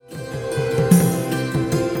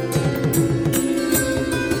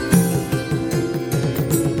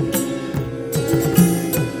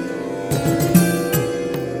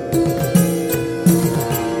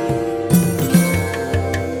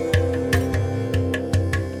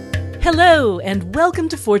Hello, and welcome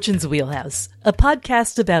to Fortune's Wheelhouse, a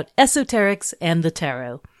podcast about esoterics and the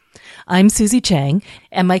tarot. I'm Susie Chang,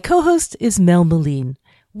 and my co-host is Mel Moline.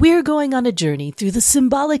 We're going on a journey through the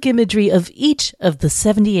symbolic imagery of each of the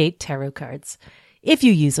 78 tarot cards. If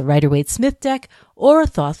you use a Rider-Waite-Smith deck, or a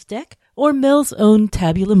Thoth deck, or Mel's own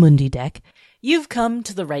Tabula Mundi deck, you've come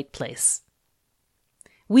to the right place.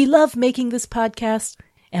 We love making this podcast,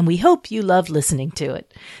 and we hope you love listening to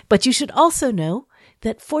it. But you should also know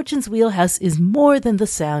that Fortune's Wheelhouse is more than the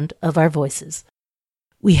sound of our voices.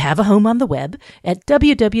 We have a home on the web at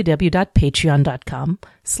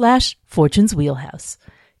www.patreon.com/Fortune's Wheelhouse.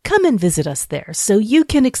 Come and visit us there so you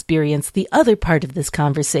can experience the other part of this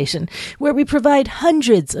conversation, where we provide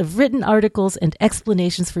hundreds of written articles and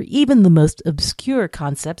explanations for even the most obscure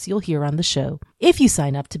concepts you'll hear on the show. If you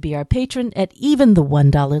sign up to be our patron at even the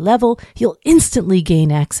 $1 level, you'll instantly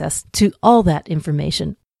gain access to all that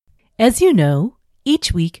information. As you know,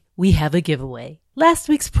 each week we have a giveaway. Last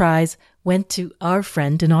week's prize went to our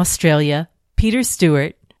friend in Australia, Peter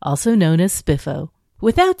Stewart, also known as Spiffo.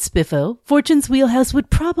 Without Spiffo, Fortune's Wheelhouse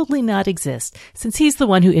would probably not exist, since he's the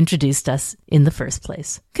one who introduced us in the first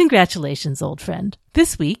place. Congratulations, old friend.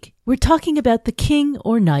 This week, we're talking about the King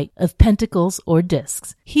or Knight of Pentacles or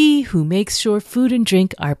Discs, he who makes sure food and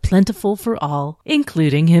drink are plentiful for all,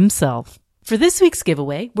 including himself. For this week's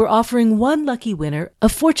giveaway, we're offering one lucky winner a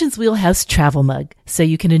Fortune's Wheelhouse travel mug, so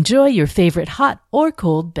you can enjoy your favorite hot or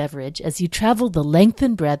cold beverage as you travel the length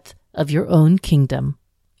and breadth of your own kingdom.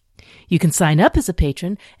 You can sign up as a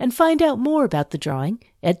patron and find out more about the drawing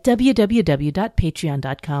at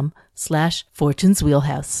www.patreon.com/Fortune's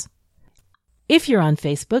Wheelhouse. If you're on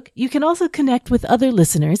Facebook, you can also connect with other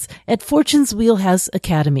listeners at Fortune's Wheelhouse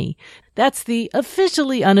Academy. That's the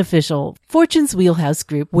officially unofficial Fortune's Wheelhouse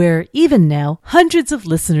group where, even now, hundreds of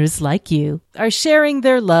listeners like you are sharing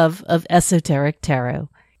their love of esoteric tarot.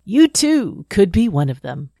 You too could be one of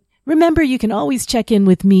them. Remember, you can always check in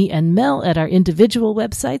with me and Mel at our individual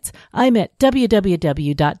websites. I'm at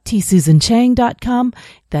www.tsusanchang.com.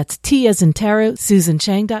 That's T as in tarot,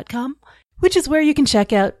 susanchang.com. Which is where you can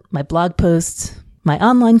check out my blog posts, my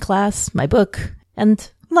online class, my book, and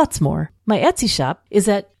lots more. My Etsy shop is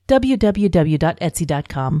at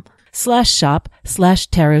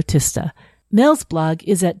www.etsy.com/shop/tarotista. Mel's blog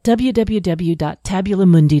is at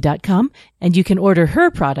www.tabulamundi.com, and you can order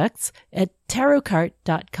her products at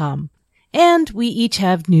tarotcart.com. And we each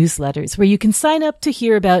have newsletters where you can sign up to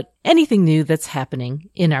hear about anything new that's happening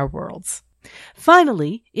in our worlds.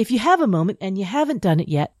 Finally, if you have a moment and you haven't done it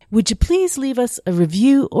yet, would you please leave us a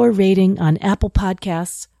review or rating on Apple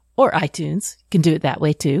Podcasts or iTunes? You can do it that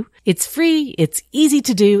way too. It's free, it's easy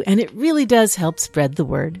to do, and it really does help spread the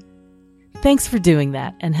word. Thanks for doing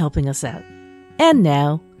that and helping us out. And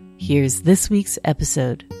now, here's this week's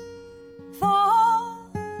episode. Thought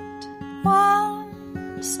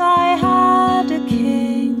once I had a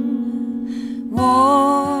king,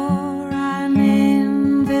 wore an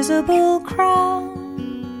invisible crown.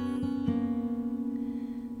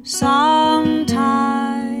 Sometimes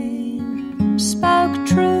spoke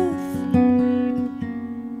truth,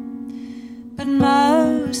 but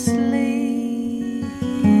mostly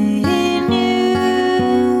he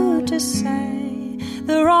knew to say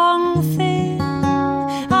the wrong thing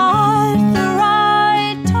at the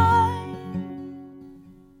right time.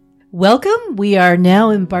 Welcome. We are now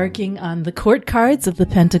embarking on the court cards of the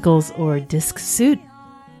Pentacles or Disc suit,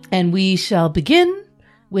 and we shall begin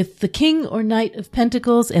with the King or Knight of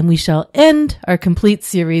Pentacles, and we shall end our complete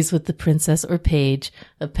series with the Princess or Page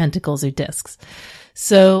of Pentacles or Discs.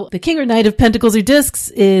 So the King or Knight of Pentacles or Discs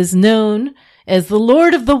is known as the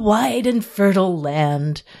Lord of the wide and fertile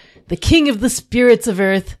land, the King of the spirits of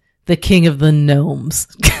earth, the King of the gnomes.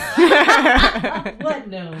 What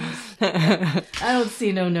gnomes? I don't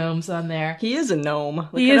see no gnomes on there. He is a gnome.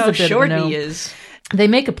 Look He at is how a bit short of a gnome. he is. They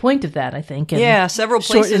make a point of that, I think. Yeah, several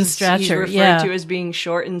short places in stature, he's referred yeah. to as being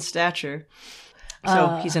short in stature.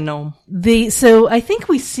 So he's a gnome. So I think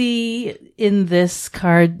we see in this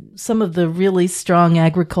card some of the really strong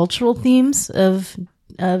agricultural themes of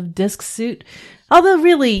Disc suit. Although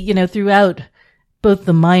really, throughout both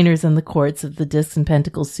the minors and the courts of the Discs and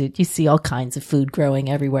Pentacles suit, you see all kinds of food growing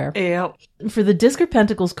everywhere. Yeah. For the Disc or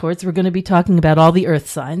Pentacles courts, we're going to be talking about all the earth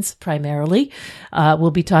signs primarily.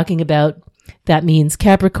 We'll be talking about, that means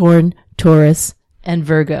Capricorn, Taurus, and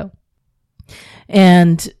Virgo.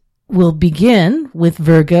 And we'll begin with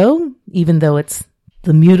Virgo, even though it's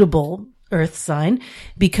the mutable earth sign,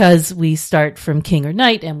 because we start from King or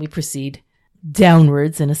Knight and we proceed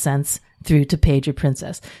downwards, in a sense, through to Page or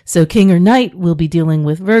Princess. So King or Knight will be dealing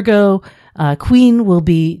with Virgo. Queen will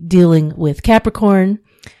be dealing with Capricorn.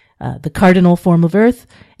 the cardinal form of earth.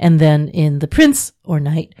 And then in the prince or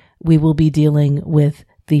knight, we will be dealing with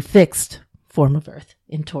the fixed form of earth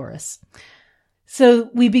in Taurus. So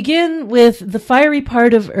we begin with the fiery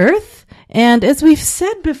part of earth. And as we've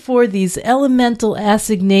said before, these elemental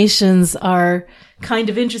assignations are kind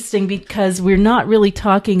of interesting because we're not really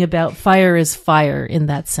talking about fire as fire in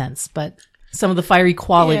that sense, but some of the fiery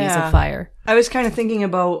qualities of fire. I was kind of thinking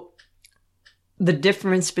about the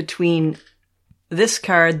difference between this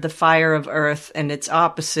card, the Fire of Earth, and its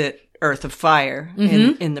opposite, Earth of Fire,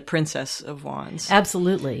 in the Princess of Wands.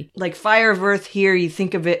 Absolutely. Like Fire of Earth here, you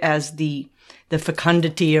think of it as the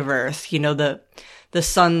fecundity of Earth, you know, the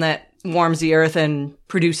sun that warms the earth and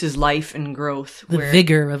produces life and growth. The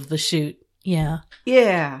vigor of the shoot. Yeah.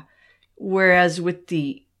 Yeah. Whereas with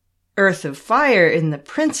the Earth of Fire in the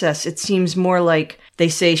Princess, it seems more like they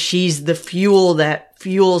say she's the fuel that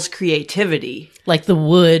fuels creativity. Like the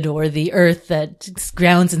wood or the earth that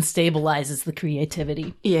grounds and stabilizes the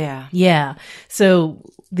creativity. Yeah. Yeah. So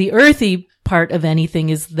the earthy part of anything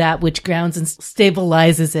is that which grounds and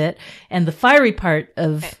stabilizes it, and the fiery part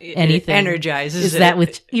of anything energizes is it. that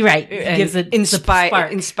which gives it the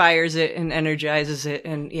spark. Inspires it and energizes it,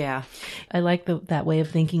 and yeah. I like that way of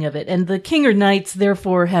thinking of it. And the king or knights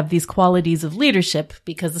therefore have these qualities of leadership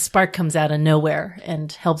because the spark comes out of nowhere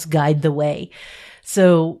and helps guide the way.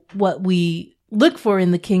 So what we look for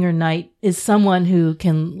in the king or knight is someone who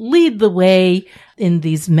can lead the way in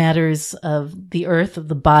these matters of the earth, of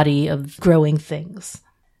the body, of growing things.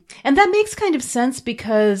 And that makes kind of sense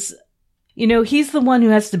because, you know, he's the one who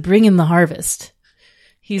has to bring in the harvest.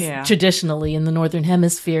 He's traditionally in the Northern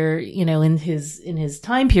Hemisphere, you know, in his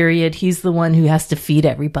time period, he's the one who has to feed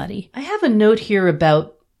everybody. I have a note here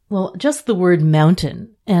about, well, just the word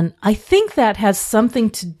mountain. And I think that has something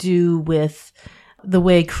to do with the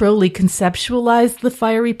way Crowley conceptualized the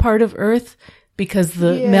fiery part of Earth, because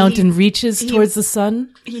the mountain reaches towards the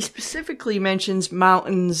sun. He specifically mentions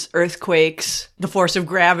mountains, earthquakes, the force of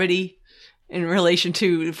gravity in relation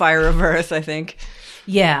to the fire of Earth, I think.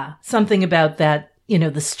 Yeah, something about that, you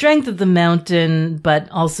know, the strength of the mountain, but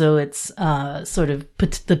also its sort of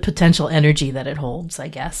the potential energy that it holds, I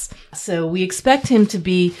guess. So we expect him to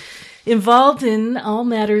be involved in all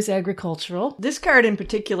matters agricultural. This card in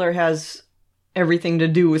particular has everything to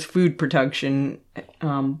do with food production.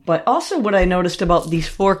 But also what I noticed about these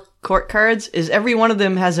 4 court cards is every one of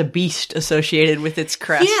them has a beast associated with its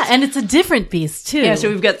crest. Yeah, and it's a different beast, too. Yeah, so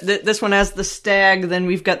we've got this one has the stag, then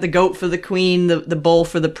we've got the goat for the queen, the bull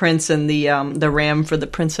for the prince, and the ram for the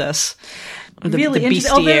princess. Really the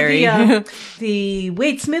bestiary. Although the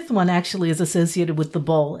Wade Smith one actually is associated with the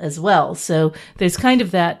bull as well. So there's kind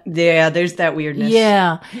of that. Yeah, there's that weirdness.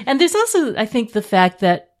 Yeah. And there's also, I think, the fact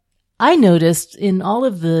that I noticed in all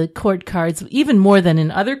of the court cards, even more than in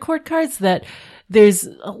other court cards, that there's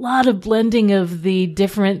a lot of blending of the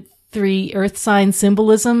different 3 earth sign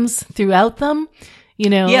symbolisms throughout them. You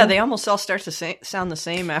know? Yeah, they almost all start to sound the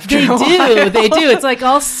same after a while. They do. It's like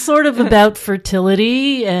all sort of about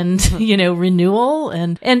fertility and, you know, renewal.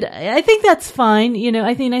 And I think that's fine. You know,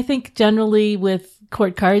 I think generally with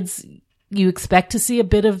court cards, you expect to see a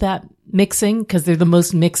bit of that mixing because they're the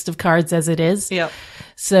most mixed of cards as it is. Yeah.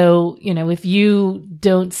 So, you know, if you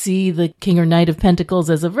don't see the King or Knight of Pentacles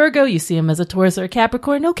as a Virgo, you see him as a Taurus or a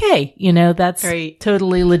Capricorn, okay. You know, that's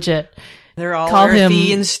totally legit. They're all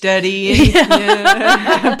earthy and steady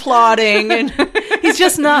and plotting. And he's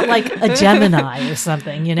just not like a Gemini or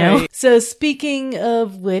something, you know? Right. So speaking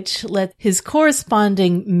of which, his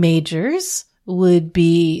corresponding majors would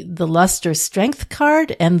be the Lust or Strength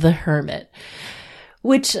card and the Hermit,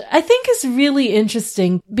 which I think is really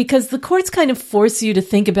interesting because the courts kind of force you to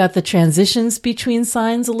think about the transitions between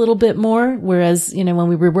signs a little bit more. Whereas, you know, when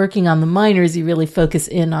we were working on the minors, you really focus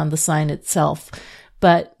in on the sign itself.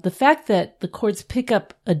 But the fact that the courts pick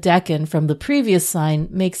up a decan from the previous sign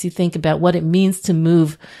makes you think about what it means to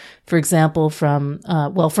move, for example, from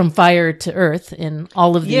fire to earth in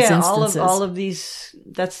all of these instances. all of these.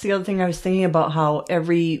 That's the other thing I was thinking about, how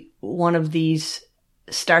every one of these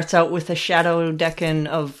starts out with a shadow decan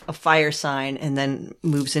of a fire sign and then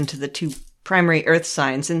moves into the 2 primary earth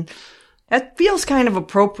signs. And that feels kind of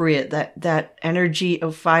appropriate, that energy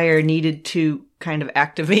of fire needed to kind of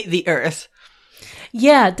activate the earth.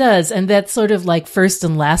 Yeah, it does. And that's sort of like first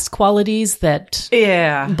and last qualities that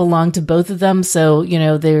belong to both of them. So, you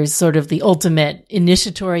know, there's sort of the ultimate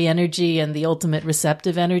initiatory energy and the ultimate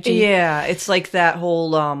receptive energy. Yeah, it's like that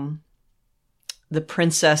whole the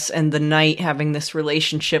princess and the knight having this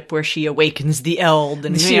relationship where she awakens the eld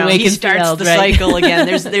and She he awakens the starts eld, the right. cycle again.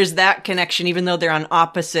 There's that connection, even though they're on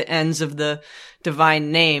opposite ends of the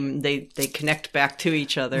divine name, they connect back to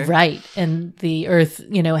each other. Right. And the earth,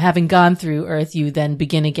 having gone through earth, you then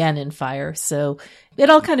begin again in fire. So it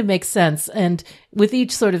all kind of makes sense. And with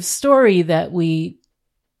each sort of story that we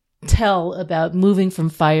tell about moving from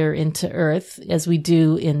fire into earth, as we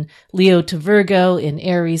do in Leo to Virgo, in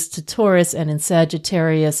Aries to Taurus, and in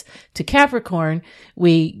Sagittarius to Capricorn,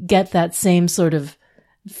 we get that same sort of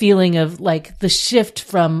feeling of like the shift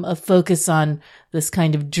from a focus on this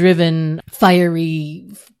kind of driven,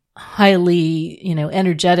 fiery, highly,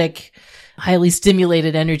 energetic, highly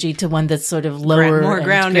stimulated energy to one that's sort of lower, more and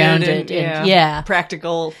grounded and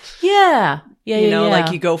practical. Yeah.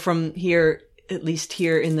 Like you go from here, at least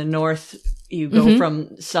here in the north, you go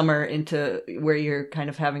from summer into where you're kind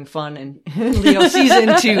of having fun and Leo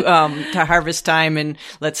season to harvest time, and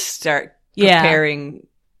let's start preparing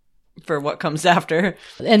for what comes after.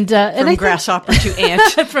 And from grasshopper to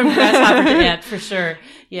ant. From grasshopper to ant, for sure.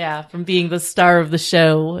 Yeah, from being the star of the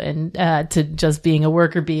show and to just being a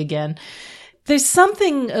worker bee again. There's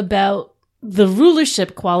something about the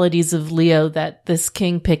rulership qualities of Leo that this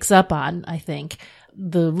king picks up on, I think.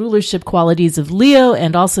 The rulership qualities of Leo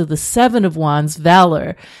and also the Seven of Wands,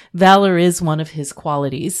 valor. Valor is one of his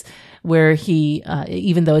qualities, where he,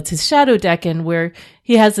 even though it's his shadow decan, where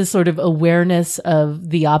he has this sort of awareness of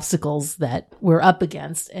the obstacles that we're up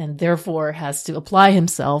against and therefore has to apply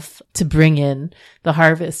himself to bring in the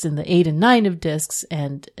harvest in the 8 and 9 of discs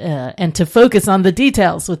and to focus on the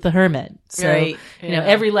details with the hermit. So, right.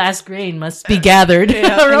 Every last grain must be gathered or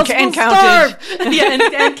else we'll starve.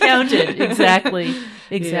 And counted.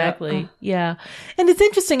 Exactly. Yeah. And it's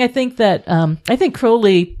interesting. I think that,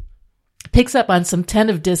 Crowley picks up on some 10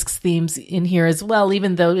 of discs themes in here as well,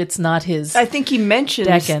 even though it's not his. I think he mentions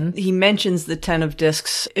decan. The 10 of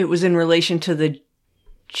discs. It was in relation to the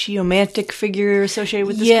geomantic figure associated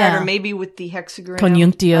with this card, or maybe with the hexagram.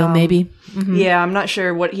 Conjunctio, maybe. Mm-hmm. Yeah, I'm not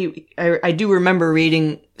sure what I do remember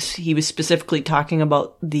reading, he was specifically talking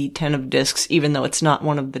about the 10 of discs, even though it's not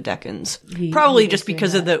one of the decans. Probably just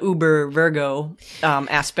because of the Uber Virgo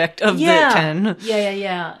aspect of the 10.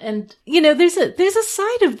 Yeah. And, there's a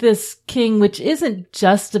side of this king which isn't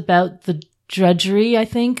just about the drudgery, I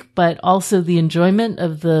think, but also the enjoyment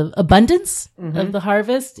of the abundance of the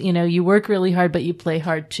harvest. You work really hard, but you play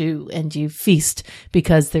hard too, and you feast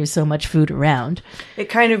because there's so much food around. It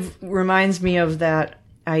kind of reminds me of that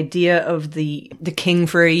idea of the king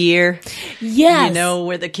for a year. Yes.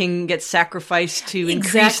 Where the king gets sacrificed to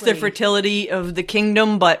increase the fertility of the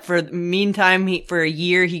kingdom, but for the meantime, for a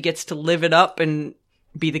year, he gets to live it up and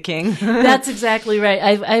be the king. That's exactly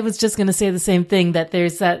right. I was just going to say the same thing, that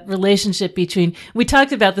there's that relationship between, we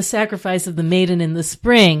talked about the sacrifice of the maiden in the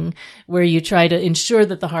spring, where you try to ensure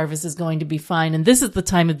that the harvest is going to be fine. And this is the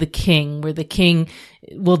time of the king, where the king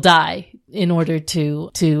will die in order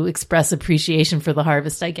to express appreciation for the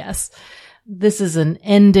harvest, I guess. This is an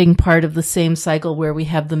ending part of the same cycle where we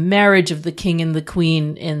have the marriage of the king and the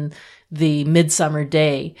queen in the midsummer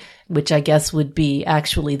day, which I guess would be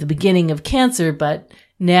actually the beginning of Cancer, but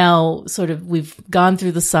now sort of we've gone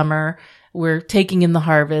through the summer, we're taking in the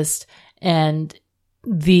harvest, and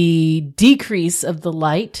the decrease of the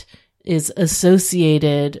light is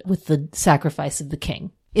associated with the sacrifice of the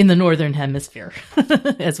king in the northern hemisphere,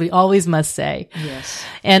 as we always must say. Yes.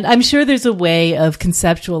 And I'm sure there's a way of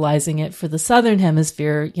conceptualizing it for the southern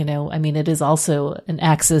hemisphere. It is also an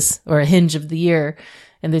axis or a hinge of the year,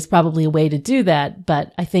 and there's probably a way to do that.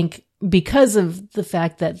 But I think because of the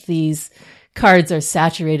fact that these cards are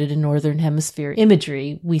saturated in northern hemisphere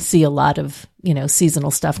imagery, we see a lot of,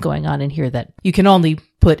 seasonal stuff going on in here that you can only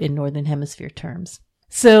put in northern hemisphere terms.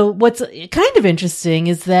 So what's kind of interesting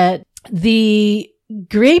is that the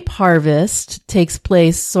grape harvest takes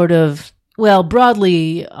place sort of,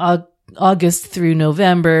 broadly August through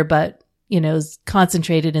November, but is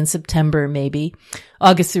concentrated in September, maybe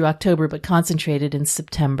August through October, but concentrated in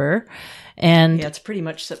September. And it's pretty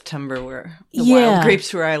much September where the wild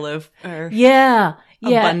grapes where I live are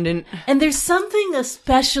abundant. And there's something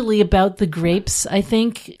especially about the grapes, I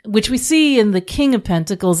think, which we see in the King of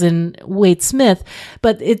Pentacles in Waite Smith,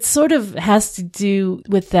 but it sort of has to do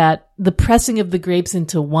with the pressing of the grapes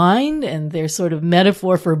into wine and their sort of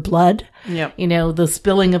metaphor for blood. Yep. The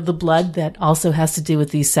spilling of the blood that also has to do with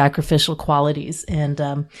these sacrificial qualities. And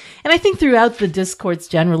I think throughout the discourse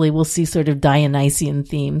generally we'll see sort of Dionysian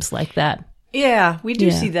themes like that. Yeah, we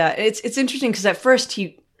do see that. It's interesting because at first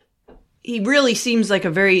he really seems like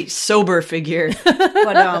a very sober figure,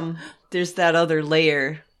 but there's that other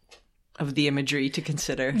layer of the imagery to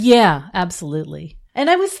consider. Yeah, absolutely. And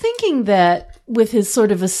I was thinking that with his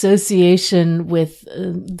sort of association with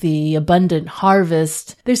the abundant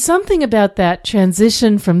harvest, there's something about that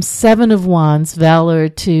transition from 7 of Wands, valor,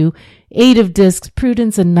 to 8 of discs,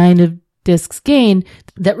 prudence, and 9 of discs, gain,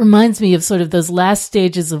 that reminds me of sort of those last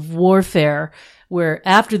stages of warfare where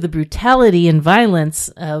after the brutality and violence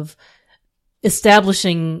of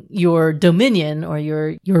establishing your dominion or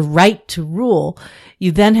your right to rule,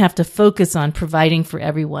 you then have to focus on providing for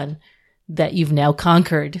everyone that you've now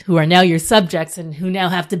conquered, who are now your subjects and who now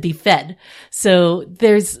have to be fed. So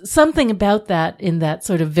there's something about that in that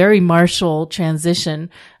sort of very martial transition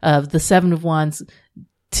of the 7 of Wands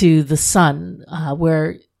to the Sun,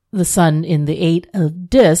 where the Sun in the 8 of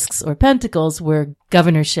discs or pentacles, where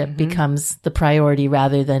governorship becomes the priority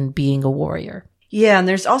rather than being a warrior. Yeah, and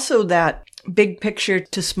there's also that big picture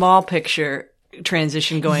to small picture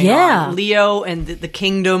transition going on. Leo and the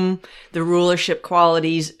kingdom, the rulership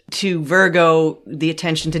qualities, to Virgo, the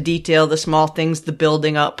attention to detail, the small things, the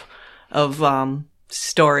building up of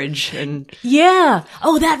storage and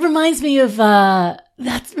that reminds me of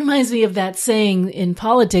that saying in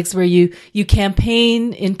politics where you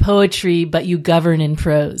campaign in poetry but you govern in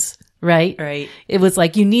prose, right? It was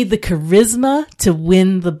like you need the charisma to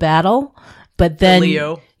win the battle, but then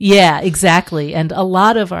Leo. Yeah, exactly. And a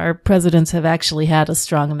lot of our presidents have actually had a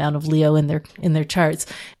strong amount of Leo in their charts.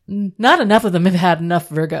 Not enough of them have had enough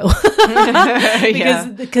Virgo.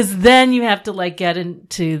 because then you have to like get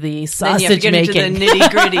into the sausage making. Then you have to get into the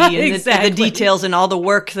nitty-gritty and exactly. the details and all the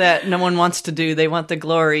work that no one wants to do. They want the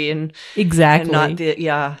glory and not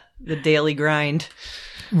the daily grind.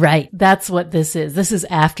 Right. That's what this is. This is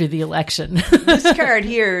after the election. This card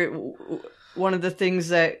here, one of the things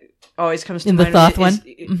that always comes to in mind the Thoth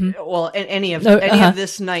one. Well, any of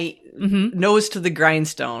this night, nose to the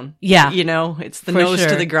grindstone. Yeah, it's the nose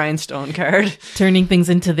to the grindstone card, turning things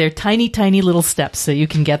into their tiny, tiny little steps so you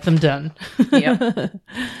can get them done.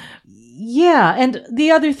 Yeah, and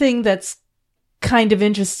the other thing that's kind of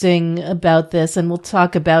interesting about this, and we'll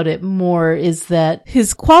talk about it more, is that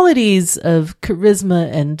his qualities of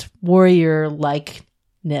charisma and warrior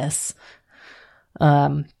likeness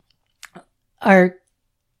are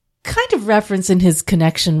kind of referenced in his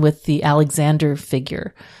connection with the Alexander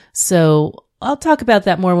figure. So I'll talk about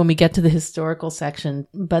that more when we get to the historical section,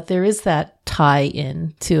 but there is that tie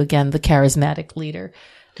in to, again, the charismatic leader,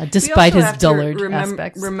 despite his dullard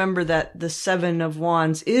aspects. Remember that the 7 of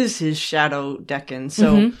Wands is his shadow decan.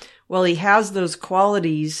 So while he has those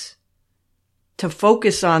qualities, to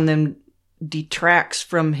focus on them detracts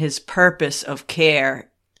from his purpose of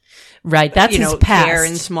care. Right, that's his past. Care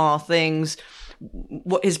in small things.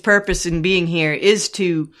 What his purpose in being here is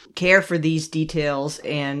to care for these details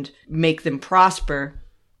and make them prosper.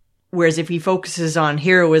 Whereas if he focuses on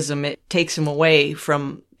heroism, it takes him away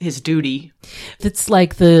from his duty. It's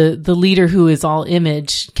like the leader who is all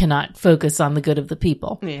image cannot focus on the good of the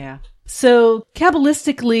people. Yeah. So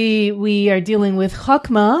Kabbalistically, we are dealing with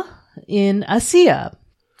Chokmah in Asiya.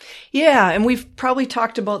 Yeah, and we've probably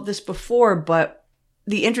talked about this before, but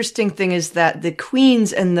the interesting thing is that the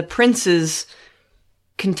queens and the princes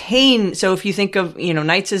contain, so if you think of,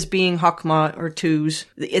 knights as being Chokmah or twos,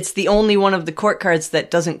 it's the only one of the court cards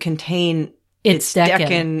that doesn't contain its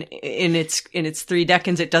decan in its 3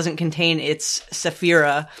 decans. It doesn't contain its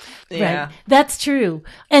Sephira. Yeah. Right. That's true.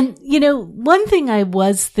 And, one thing I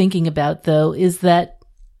was thinking about, though, is that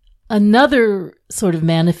another sort of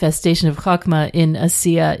manifestation of Chokmah in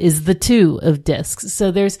Asiya is the 2 of discs.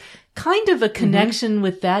 So there's kind of a connection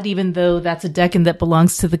with that, even though that's a decan that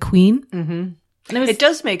belongs to the queen. Mm-hmm. It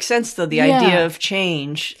does make sense, though, the idea of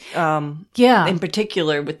change, in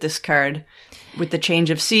particular with this card, with the change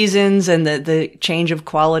of seasons and the change of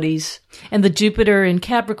qualities. And the Jupiter in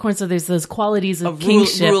Capricorn, so there's those qualities of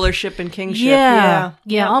kingship. Rulership and kingship.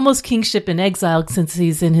 Yeah, almost kingship in exile since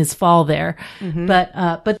he's in his fall there. Mm-hmm.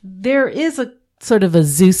 But there is a sort of a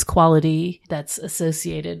Zeus quality that's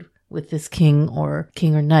associated with this king or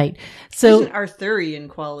knight. So there's an Arthurian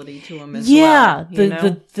quality to him as well. Yeah,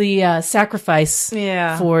 the sacrifice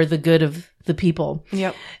for the good of the people.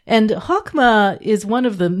 Yep. And Chokmah is one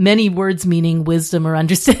of the many words meaning wisdom or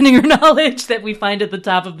understanding or knowledge that we find at the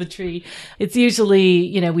top of the tree. It's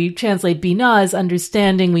usually, we translate Binah as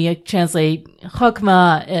understanding, we translate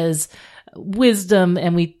Chokmah as wisdom,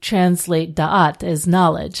 and we translate Da'at as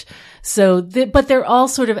knowledge. So, but they're all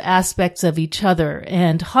sort of aspects of each other.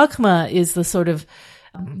 And Chokmah is the sort of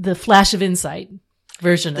the flash of insight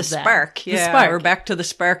version of that. The spark, yeah. The spark. We're back to the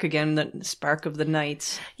spark again, the spark of the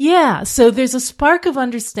knights. Yeah, so there's a spark of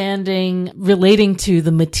understanding relating to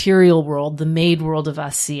the material world, the made world of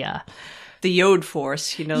Asiya. the Yod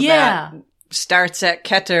force, Yeah. that starts at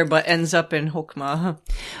Keter but ends up in Hokmah.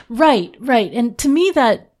 Right. And to me,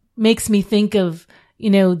 that makes me think of,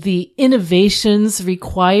 the innovations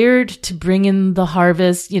required to bring in the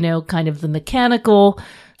harvest, kind of the mechanical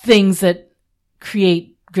things that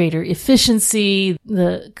create greater efficiency,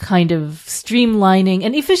 the kind of streamlining.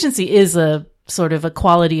 And efficiency is a sort of a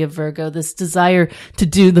quality of Virgo, this desire to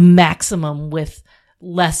do the maximum with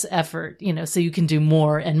less effort, so you can do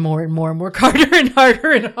more and more and more and work harder and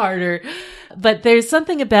harder and harder. But there's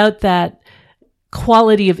something about that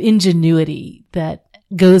quality of ingenuity that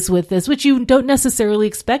goes with this, which you don't necessarily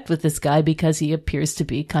expect with this guy because he appears to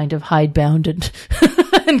be kind of hidebound and,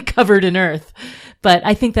 and covered in earth. But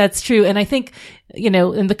I think that's true. And I think,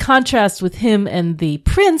 in the contrast with him and the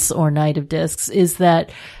Prince or Knight of Discs is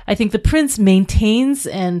that I think the Prince maintains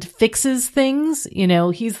and fixes things.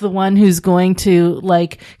 He's the one who's going to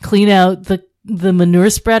clean out the manure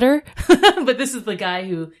spreader. But this is the guy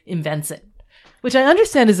who invents it, which I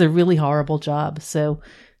understand is a really horrible job. So,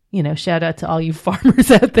 shout out to all you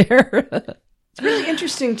farmers out there. It's really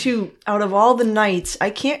interesting too. Out of all the knights,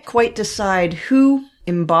 I can't quite decide who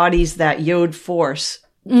embodies that Yod force.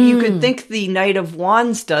 You could think the Knight of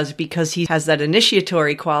Wands does because he has that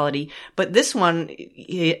initiatory quality, but this one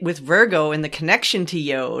with Virgo and the connection to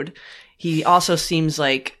Yod, he also seems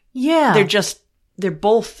like they're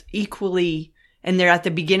both equally, and they're at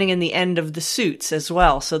the beginning and the end of the suits as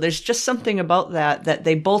well. So there's just something about that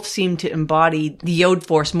they both seem to embody the Yod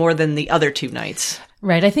force more than the other two knights.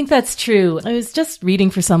 Right. I think that's true. I was just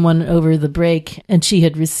reading for someone over the break, and she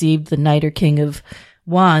had received the Knight or King of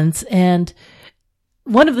Wands. And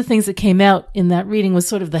one of the things that came out in that reading was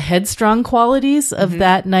sort of the headstrong qualities of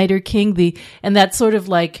that Knight or King, and that sort of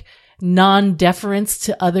non-deference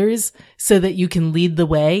to others so that you can lead the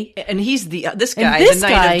way. And he's this guy, the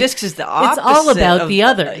Knight of Discs, is the opposite. It's all about the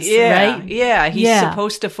others, right? Yeah. He's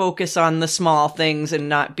supposed to focus on the small things and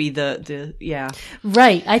not be the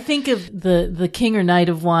Right. I think of the King or Knight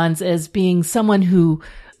of Wands as being someone who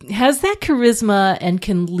has that charisma and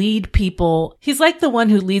can lead people. He's like the one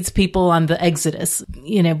who leads people on the Exodus,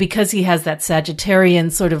 because he has that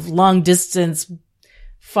Sagittarian sort of long distance,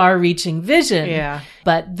 far-reaching vision. Yeah.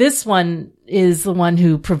 But this one is the one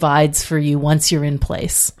who provides for you once you're in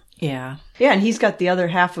place. Yeah. Yeah, and he's got the other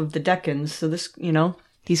half of the decans. So this,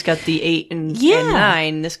 he's got the 8 and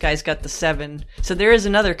 9. This guy's got the 7. So there is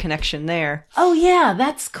another connection there. Oh, yeah.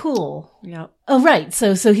 That's cool. Yeah. Oh, right.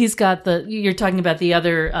 So he's got you're talking about the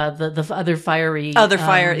other, the other fiery. Other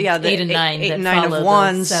fire, the 8 and 9 8 and 9 of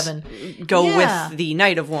Wands 7. Go with the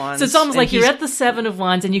Knight of Wands. So it's almost like you're at the 7 of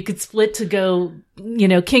Wands and you could split to go,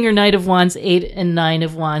 King or Knight of Wands, 8 and 9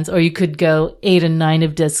 of Wands, or you could go 8 and 9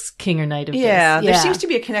 of Discs, King or Knight of Discs. Yeah. There seems to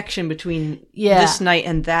be a connection between this knight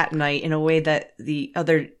and that knight in a way that the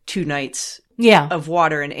other two knights of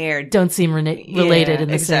water and air don't seem related in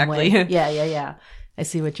the same way. Yeah. I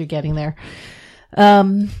see what you're getting there.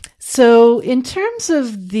 So in terms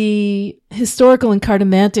of the historical and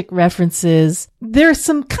cartomantic references, there are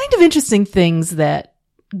some kind of interesting things that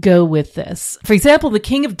go with this. For example, the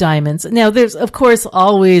King of Diamonds. Now, there's, of course,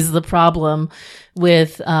 always the problem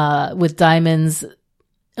with diamonds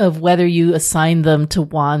of whether you assign them to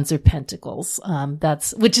wands or pentacles.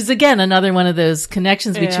 Which is again another one of those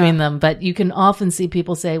connections between them. But you can often see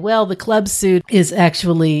people say, well, the club suit is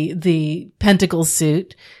actually the pentacle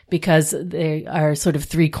suit because they are sort of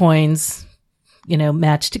 3 coins,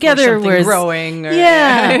 matched together. Or something growing. Or,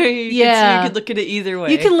 you could look at it either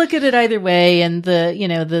way. You can look at it either way. And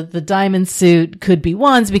the diamond suit could be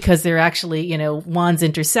wands because they're actually, wands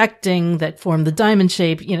intersecting that form the diamond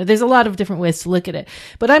shape. There's a lot of different ways to look at it.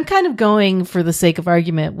 But I'm kind of going for the sake of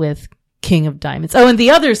argument with King of Diamonds. Oh, and the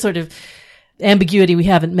other sort of ambiguity we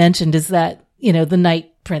haven't mentioned is that, the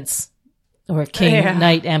Knight Prince. Or King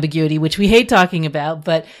Knight ambiguity, which we hate talking about,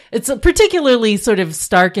 but it's particularly sort of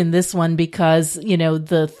stark in this one because,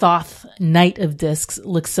 the Thoth Knight of Discs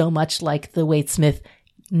looks so much like the Waite-Smith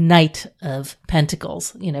Knight of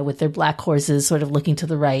Pentacles, with their black horses sort of looking to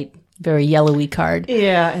the right, very yellowy card.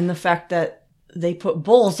 Yeah, and the fact that they put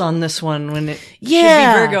bulls on this one when it should be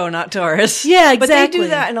Virgo, not Taurus. Yeah, exactly. But they do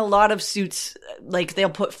that in a lot of suits. Like they'll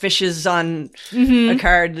put fishes on a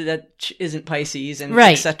card that isn't Pisces and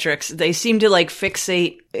etc. They seem to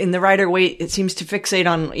fixate in the Rider-Waite. It seems to fixate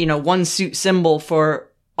on, one suit symbol for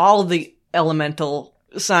all the elemental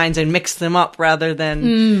signs and mix them up rather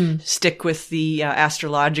than stick with the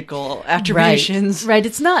astrological attributions. Right.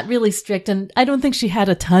 It's not really strict. And I don't think she had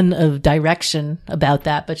a ton of direction about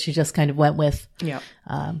that, but she just kind of went with. Yeah.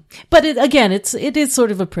 But it is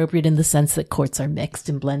sort of appropriate in the sense that courts are mixed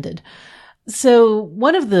and blended. So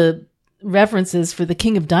one of the references for the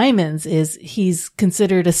King of Diamonds is he's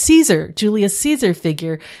considered a Caesar, Julius Caesar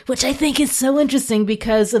figure, which I think is so interesting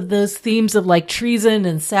because of those themes of like treason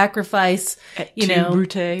and sacrifice, you know.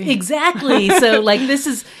 Brute. Exactly. So like this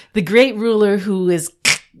is the great ruler who is,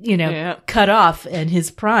 you know, cut off in his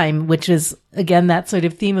prime, which is, again, that sort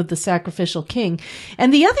of theme of the sacrificial king.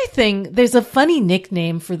 And the other thing, there's a funny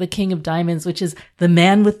nickname for the King of Diamonds, which is the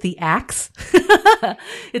man with the axe.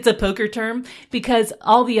 It's a poker term because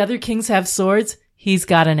all the other kings have swords. He's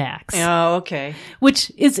got an axe. Oh, okay.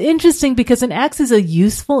 Which is interesting because an axe is a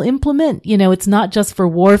useful implement. You know, it's not just for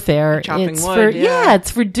warfare. Chopping it's wood,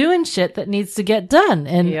 it's for doing shit that needs to get done.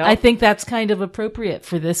 And Yep. I think that's kind of appropriate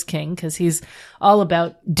for this king because he's all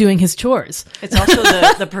about doing his chores. It's also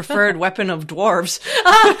the preferred weapon of dwarves.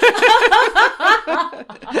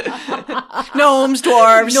 Gnomes,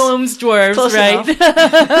 dwarves. Close right?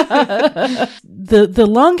 The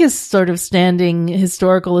longest sort of standing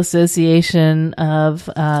historical association of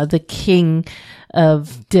the king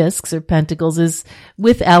of discs or pentacles is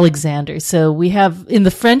with Alexander. So we have, in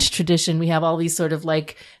the French tradition, we have all these sort of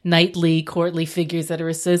like knightly, courtly figures that are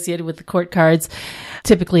associated with the court cards,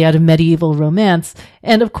 typically out of medieval romance.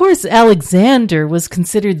 And of course, Alexander was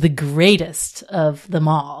considered the greatest of them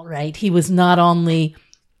all, right? He was not only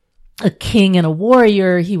a king and a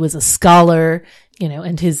warrior, he was a scholar, you know,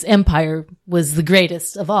 and his empire was the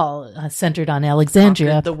greatest of all, centered on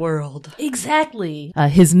Alexandria. Conquered the world. Exactly.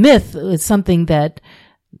 His myth was something that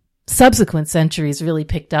subsequent centuries really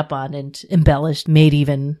picked up on and embellished, made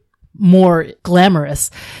even more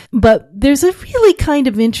glamorous. But there's a really kind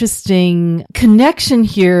of interesting connection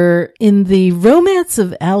here in the Romance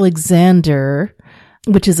of Alexander,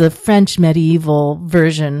 which is a French medieval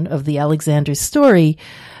version of the Alexander story.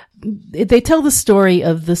 They tell the story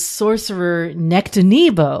of the sorcerer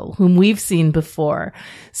Nectanebo, whom we've seen before.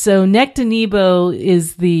 So Nectanebo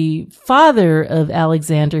is the father of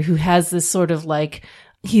Alexander, who has this sort of like,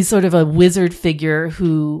 he's sort of a wizard figure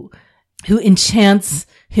who enchants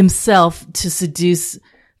himself to seduce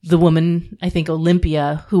the woman, I think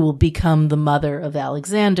Olympia, who will become the mother of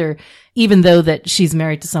Alexander. Even though that she's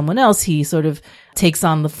married to someone else, he sort of takes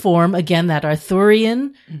on the form, again, that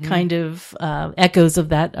Arthurian kind of echoes of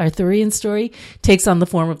that Arthurian story, takes on the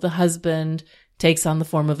form of the husband, takes on the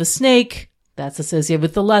form of a snake. That's associated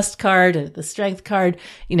with the lust card, the strength card,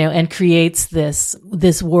 you know, and creates this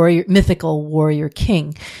warrior, mythical warrior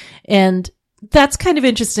king. And that's kind of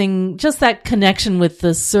interesting, just that connection with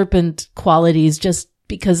the serpent qualities, just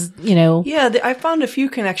because, you know. Yeah, I found a few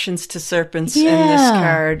connections to serpents in this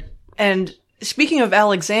card. And speaking of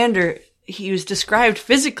Alexander, he was described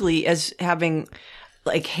physically as having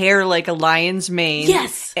like hair like a lion's mane.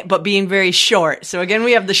 Yes. But being very short. So again,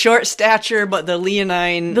 we have the short stature, but the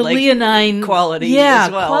leonine quality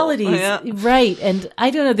as well. Qualities. Yeah. Right. And I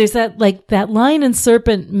don't know, there's that, like, that lion and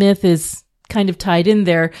serpent myth is kind of tied in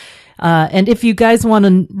there. And if you guys want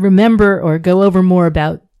to remember or go over more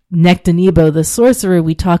about Nectanebo, the sorcerer,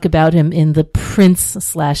 we talk about him in the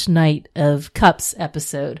Prince/Knight of Cups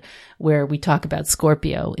episode, where we talk about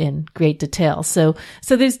Scorpio in great detail. So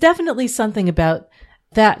there's definitely something about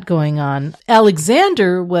that going on.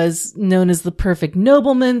 Alexander was known as the perfect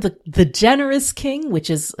nobleman, the generous king, which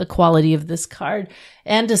is a quality of this card,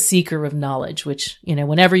 and a seeker of knowledge, which, you know,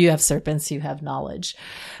 whenever you have serpents, you have knowledge.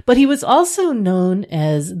 But he was also known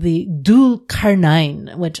as the Dhul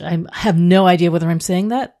Qarnayn, which I have no idea whether I'm saying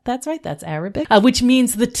that. That's right. That's Arabic, which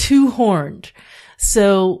means the two-horned.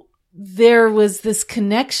 So there was this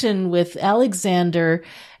connection with Alexander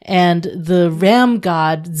and the ram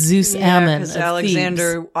god Zeus Ammon. Because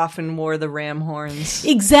Alexander often wore the ram horns.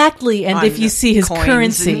 Exactly. And if you see his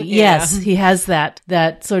currency, and, yes, he has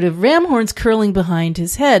that sort of ram horns curling behind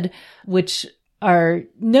his head, which are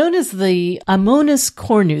known as the Ammonis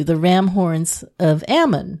Cornu, the ram horns of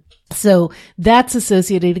Ammon. So that's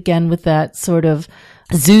associated again with that sort of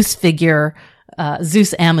Zeus figure,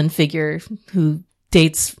 Zeus Ammon figure who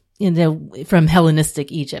dates, you know, from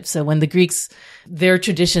Hellenistic Egypt. So when the Greeks, their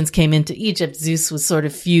traditions came into Egypt, Zeus was sort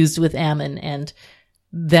of fused with Ammon, and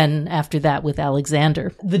then after that with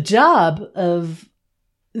Alexander. The job of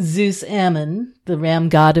Zeus Ammon, the ram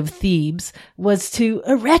god of Thebes, was to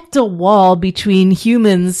erect a wall between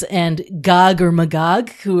humans and Gog or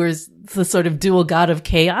Magog, who is the sort of dual god of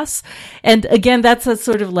chaos. And again, that's a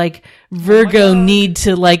sort of like Virgo need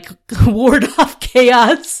to like ward off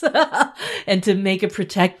chaos and to make a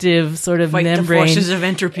protective sort of fight membrane. The forces of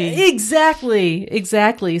entropy.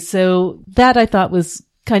 Exactly. So that I thought was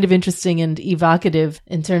kind of interesting and evocative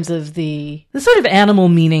in terms of the sort of animal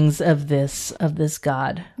meanings of this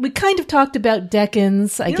god. We kind of talked about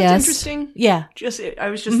decans, I guess. It's interesting. Yeah. I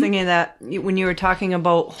was just thinking that when you were talking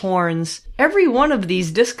about horns, every one of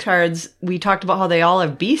these disc cards, we talked about how they all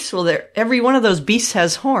have beasts. Well, every one of those beasts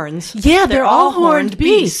has horns. Yeah, they're all horned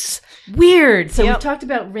beasts. Weird. So Yep. we talked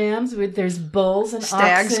about rams. There's bulls and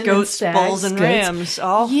Stags, oxen goats, and bulls, and goats. rams,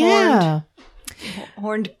 all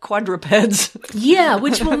horned quadrupeds. Yeah,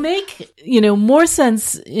 which will make, more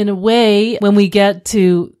sense in a way when we get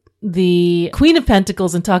to the Queen of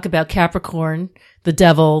Pentacles and talk about Capricorn, the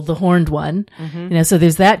devil, the horned one. So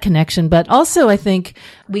there's that connection. But also I think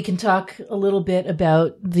we can talk a little bit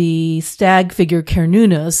about the stag figure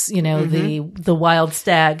Cernunnos, the wild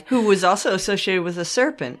stag. Who was also associated with a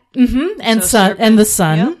serpent. And So sun, serpent, and the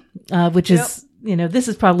sun, which Yep. is, this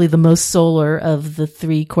is probably the most solar of the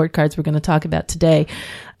 3 court cards we're going to talk about today.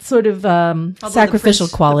 Sort of sacrificial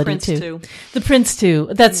quality too. The prince too.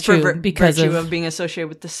 That's true because virtue of being associated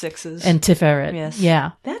with the 6s and Tiferet. Yes.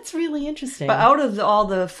 Yeah, that's really interesting. But out of all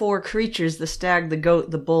the 4 creatures, the stag, the goat,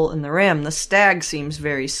 the bull, and the ram, the stag seems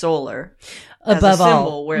very solar. Above as a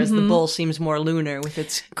symbol, all, whereas the bull seems more lunar with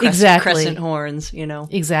its crescent horns.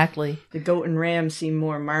 Exactly. The goat and ram seem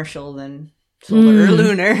more martial than solar or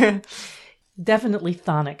lunar. Definitely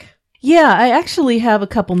chthonic. Yeah, I actually have a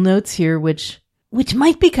couple notes here, which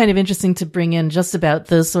might be kind of interesting to bring in just about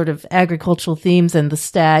those sort of agricultural themes and the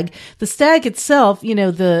stag. The stag itself,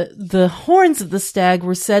 the horns of the stag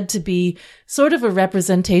were said to be sort of a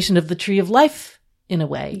representation of the tree of life in a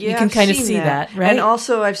way. Yeah, you can kind of see that, right? And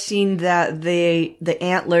also I've seen that the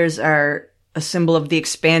antlers are a symbol of the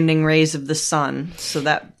expanding rays of the sun. So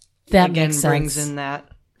that again makes brings sense. in that.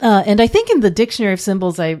 And I think in the Dictionary of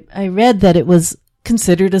Symbols, I read that it was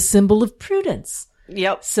considered a symbol of prudence.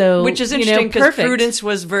 Yep. So, which is interesting because perfect. prudence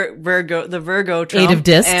was the Virgo trump, 8 of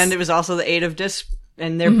discs. and it was also the 8 of discs,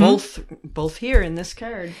 and they're both here in this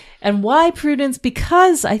card. And why prudence?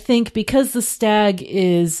 Because the stag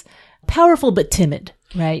is powerful but timid,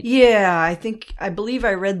 right? Yeah, I believe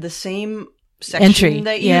I read the same section Entry.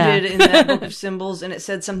 that you did in that book of symbols, and it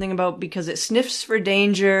said something about because it sniffs for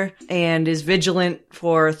danger and is vigilant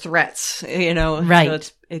for threats, Right.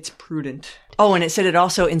 So it's prudent. Oh, and it said it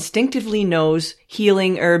also instinctively knows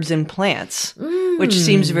healing herbs and plants, which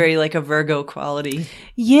seems very like a Virgo quality.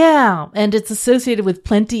 Yeah, and it's associated with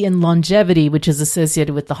plenty and longevity, which is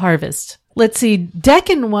associated with the harvest. Let's see,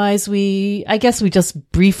 decan-wise, I guess we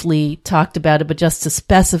just briefly talked about it, but just to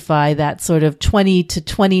specify that sort of 20 to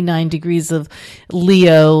 29 degrees of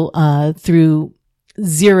Leo through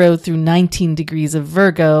 0 through 19 degrees of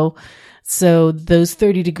Virgo. So those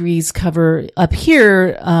 30 degrees cover up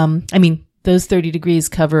here, those 30 degrees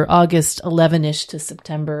cover August 11-ish to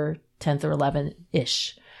September 10th or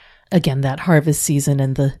 11-ish. Again, that harvest season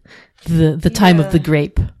and the time of the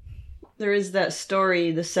grape. There is that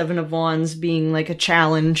story, the 7 of Wands being like a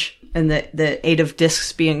challenge, and the 8 of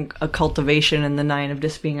Discs being a cultivation, and the 9 of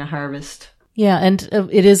Discs being a harvest. Yeah, and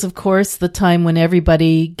it is, of course, the time when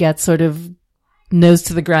everybody gets sort of nose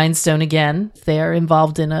to the grindstone again. If they are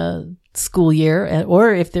involved in a school year,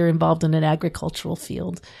 or if they're involved in an agricultural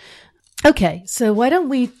field. Okay, so why don't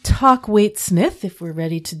we talk Waite Smith if we're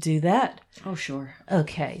ready to do that? Oh, sure.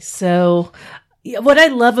 Okay, so what I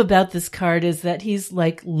love about this card is that he's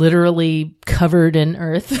like literally covered in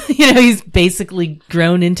earth. He's basically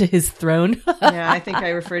grown into his throne. Yeah, I think I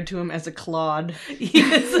referred to him as a clod. He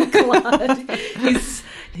is a clod.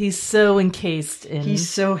 He's so encased in He's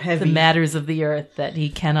so heavy. the matters of the earth that he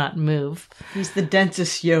cannot move. He's the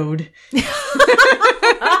densest yod.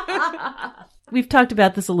 We've talked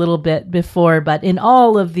about this a little bit before, but in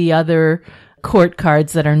all of the other court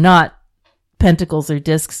cards that are not pentacles or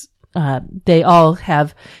discs, they all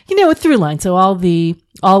have, a through line. So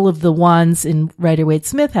all of the wands in Rider-Waite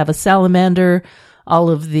Smith have a salamander. All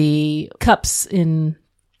of the cups in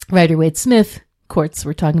Rider-Waite Smith courts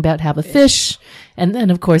we're talking about have a fish. And then,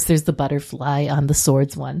 of course, there's the butterfly on the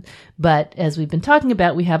swords one. But as we've been talking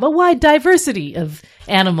about, we have a wide diversity of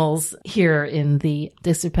animals here in the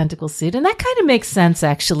Disc of Pentacles suit. And that kind of makes sense,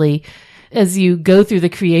 actually. As you go through the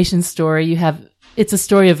creation story, it's a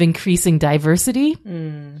story of increasing diversity.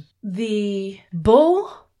 The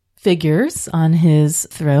bull figures on his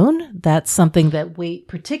throne, that's something that Waite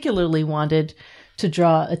particularly wanted to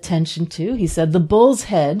draw attention to. He said the bull's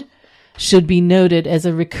head should be noted as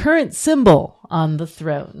a recurrent symbol on the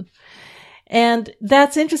throne. And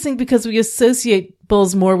that's interesting because we associate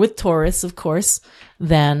bulls more with Taurus, of course,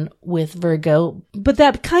 than with Virgo. But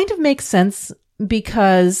that kind of makes sense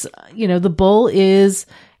because, the bull is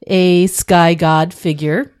a sky god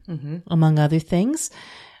figure, among other things.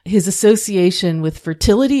 His association with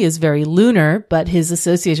fertility is very lunar, but his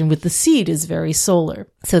association with the seed is very solar.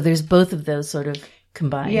 So there's both of those sort of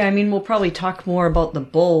combined. Yeah, I mean, we'll probably talk more about the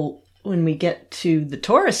bull when we get to the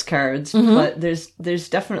Taurus cards, but there's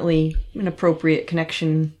definitely an appropriate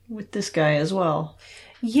connection with this guy as well.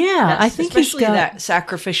 Yeah, I think especially he's got that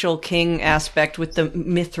sacrificial king aspect with the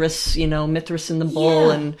Mithras, Mithras and the bull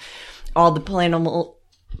and all the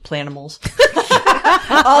planimals.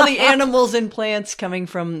 All the animals and plants coming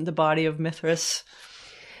from the body of Mithras.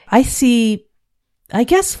 I see, I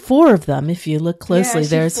guess 4 of them if you look closely. Yeah, I see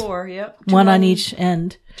There's 4, yep. one on each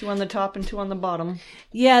end. 2 on the top and 2 on the bottom.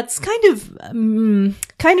 Yeah, it's kind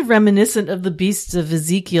of reminiscent of the beasts of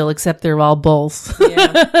Ezekiel, except they're all bulls.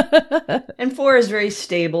 Yeah. And 4 is very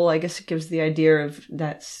stable. I guess it gives the idea of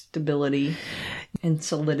that stability and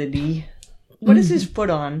solidity. What is his foot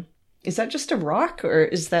on? Is that just a rock, or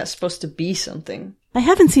is that supposed to be something? I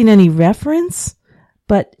haven't seen any reference,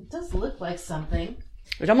 but it does look like something.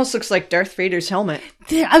 It almost looks like Darth Vader's helmet.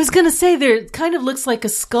 I was going to say there kind of looks like a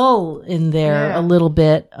skull in there a little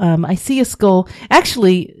bit. I see a skull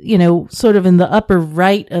actually, sort of in the upper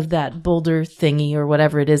right of that boulder thingy or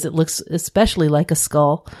whatever it is. It looks especially like a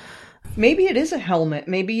skull. Maybe it is a helmet.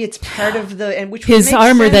 Maybe it's part of his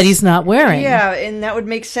armor that he's not wearing. Yeah, and that would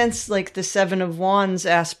make sense, like the 7 of Wands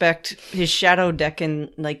aspect, his shadow deck,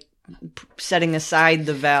 and like setting aside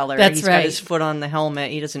the valor. He's got his foot on the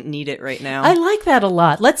helmet. He doesn't need it right now. I like that a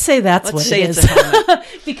lot. Let's say that's what it is. It's a helmet.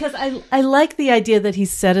 Because I like the idea that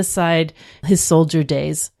he's set aside his soldier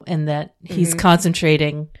days and that he's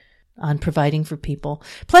concentrating on providing for people.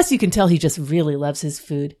 Plus, you can tell he just really loves his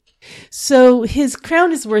food. So his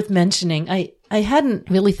crown is worth mentioning. I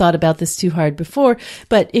hadn't really thought about this too hard before,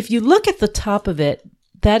 but if you look at the top of it,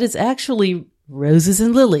 that is actually roses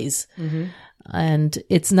and lilies. Mm-hmm. And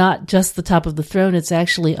it's not just the top of the throne, it's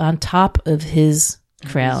actually on top of his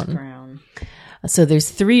crown. So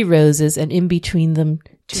there's 3 roses and in between them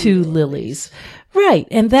 2 lilies. Right.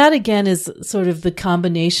 And that again is sort of the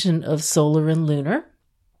combination of solar and lunar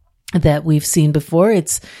that we've seen before.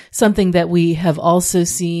 It's something that we have also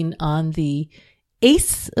seen on the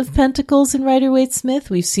Ace of Pentacles in Rider-Waite-Smith.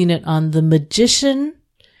 We've seen it on the Magician,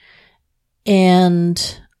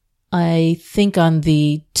 and I think on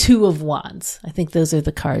the 2 of Wands. I think those are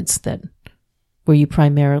the cards where you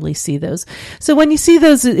primarily see those. So when you see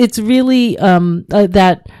those, it's really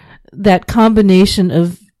that combination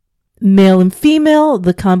of male and female,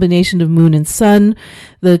 the combination of moon and sun,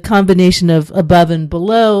 the combination of above and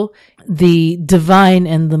below, the divine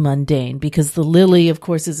and the mundane, because the lily, of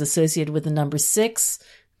course, is associated with the number 6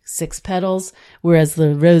 petals, whereas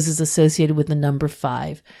the rose is associated with the number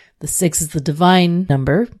 5. The 6 is the divine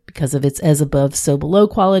number because of its as above, so below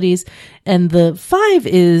qualities. And the 5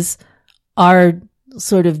 is our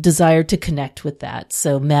sort of desire to connect with that.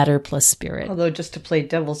 So matter plus spirit. Although just to play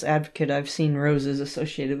devil's advocate, I've seen roses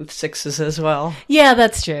associated with 6s as well. Yeah,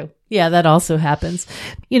 that's true. Yeah, that also happens.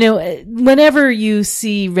 Whenever you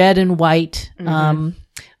see red and white,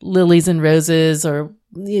 lilies and roses, or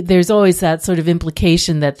there's always that sort of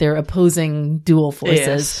implication that they're opposing dual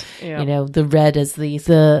forces. Yes. Yeah. The red as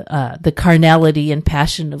the carnality and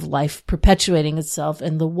passion of life perpetuating itself,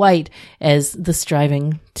 and the white as the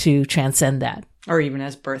striving to transcend that. Or even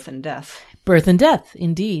as birth and death. Birth and death,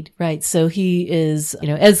 indeed. Right. So he is,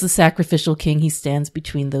 as the sacrificial king, he stands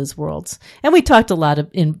between those worlds. And we talked a lot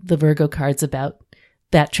in the Virgo cards about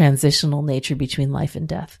that transitional nature between life and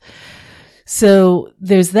death. So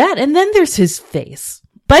there's that. And then there's his face.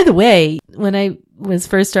 By the way, when I was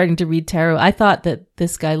first starting to read tarot, I thought that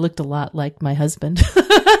this guy looked a lot like my husband,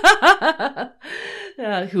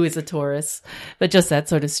 who is a Taurus, but just that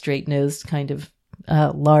sort of straight-nosed kind of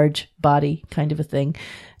large body kind of a thing.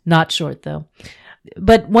 Not short, though.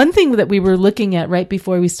 But one thing that we were looking at right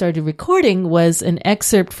before we started recording was an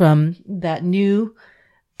excerpt from that new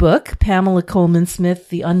book, Pamela Coleman Smith,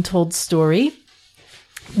 The Untold Story,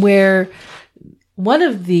 where one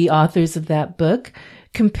of the authors of that book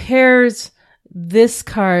compares this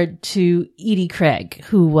card to Edie Craig,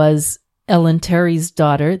 who was Ellen Terry's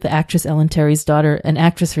daughter, the actress Ellen Terry's daughter, an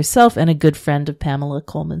actress herself and a good friend of Pamela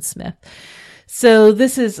Coleman Smith. So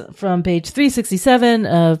this is from page 367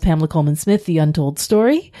 of Pamela Coleman Smith, The Untold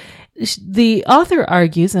Story. The author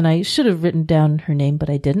argues, and I should have written down her name, but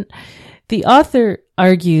I didn't. The author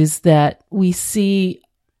argues that we see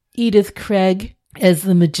Edith Craig as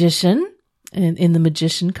the magician in the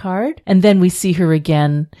magician card, and then we see her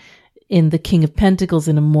again in the King of Pentacles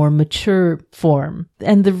in a more mature form.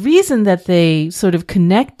 And the reason that they sort of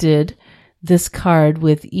connected this card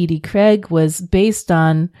with Edie Craig was based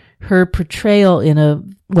on her portrayal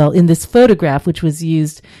in this photograph, which was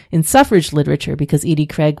used in suffrage literature because Edie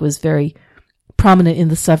Craig was very prominent in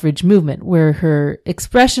the suffrage movement, where her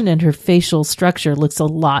expression and her facial structure looks a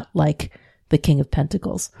lot like the King of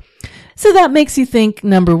Pentacles. So that makes you think,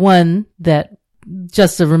 number one, that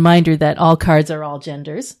just a reminder that all cards are all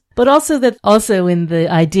genders, but also in the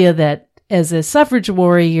idea that as a suffrage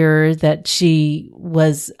warrior, that she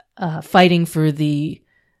was fighting for the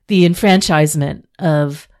enfranchisement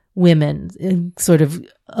of women, and sort of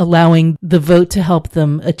allowing the vote to help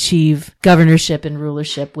them achieve governorship and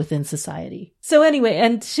rulership within society. So anyway,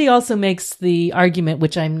 and she also makes the argument,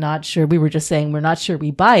 which I'm not sure, we were just saying we're not sure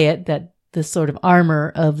we buy it, that the sort of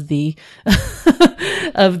armor of the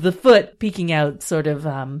of the foot peeking out sort of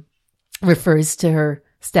refers to her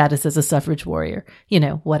status as a suffrage warrior,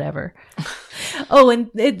 whatever. Oh, and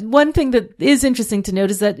one thing that is interesting to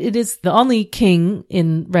note is that it is the only king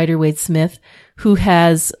in Rider-Waite-Smith who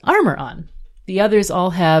has armor on. The others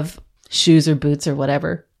all have shoes or boots or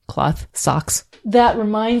whatever, cloth, socks. That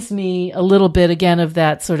reminds me a little bit again of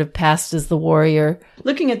that sort of past as the warrior.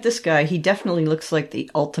 Looking at this guy, he definitely looks like the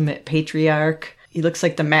ultimate patriarch. He looks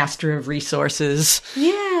like the master of resources.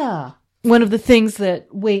 Yeah. One of the things that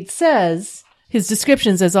Waite says, his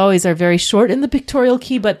descriptions, as always, are very short in the pictorial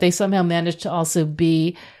key, but they somehow manage to also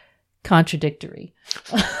be contradictory.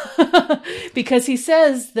 Because he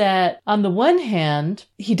says that, on the one hand,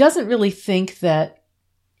 he doesn't really think that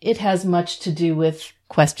it has much to do with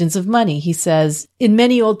questions of money. He says, in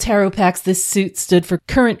many old tarot packs, this suit stood for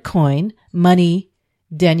current coin, money,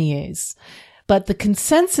 deniers. But the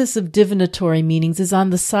consensus of divinatory meanings is on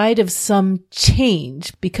the side of some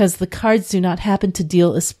change because the cards do not happen to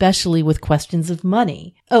deal especially with questions of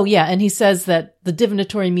money. Oh, yeah. And he says that the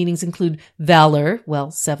divinatory meanings include valor,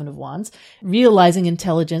 well, 7 of Wands, realizing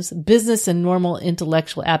intelligence, business and normal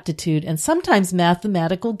intellectual aptitude, and sometimes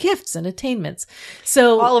mathematical gifts and attainments.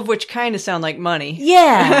 So all of which kind of sound like money.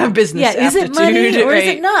 Yeah. Business aptitude. Is it money or right? is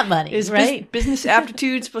it not money? Is right? Business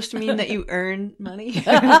aptitude supposed to mean that you earn money?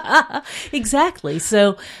 Exactly.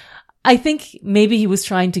 So I think maybe he was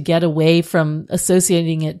trying to get away from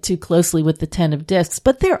associating it too closely with the 10 of discs,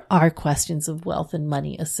 but there are questions of wealth and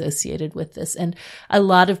money associated with this. And a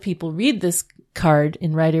lot of people read this card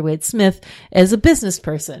in Rider-Waite-Smith as a business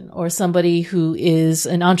person or somebody who is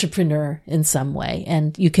an entrepreneur in some way.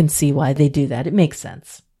 And you can see why they do that. It makes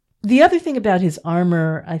sense. The other thing about his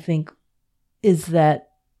armor, I think, is that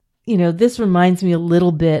this reminds me a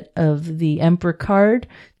little bit of the Emperor card,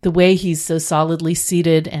 the way he's so solidly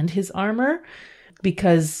seated and his armor.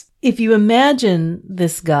 Because if you imagine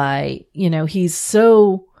this guy, he's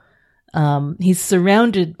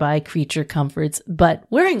surrounded by creature comforts, but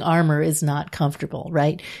wearing armor is not comfortable,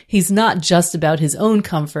 right? He's not just about his own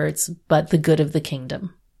comforts, but the good of the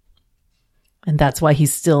kingdom. And that's why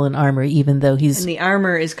he's still in armor, even though And the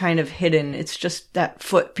armor is kind of hidden. It's just that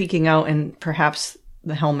foot peeking out and perhaps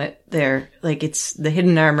the helmet there. Like, it's the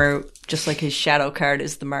hidden armor, just like his shadow card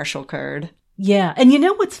is the martial card. Yeah. And you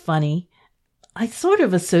know what's funny? I sort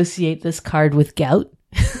of associate this card with gout.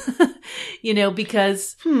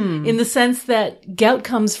 Because in the sense that gout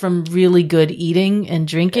comes from really good eating and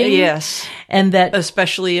drinking. Yes. And that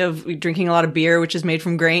especially of drinking a lot of beer, which is made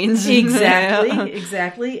from grains.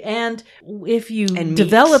 Exactly. And if you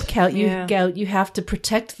develop gout, you have to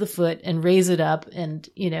protect the foot and raise it up. And,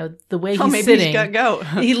 the way he's sitting, he's got gout.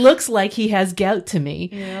 He looks like he has gout to me.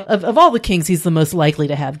 Yeah. Of all the kings, he's the most likely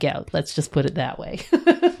to have gout. Let's just put it that way.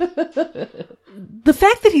 The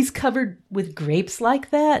fact that he's covered with grapes like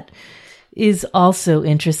that is also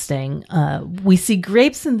interesting. We see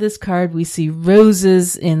grapes in this card. We see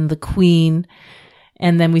roses in the Queen,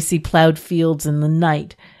 and then we see plowed fields in the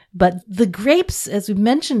Knight. But the grapes, as we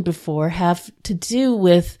mentioned before, have to do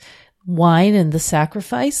with wine and the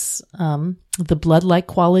sacrifice, the blood-like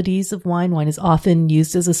qualities of wine. Wine is often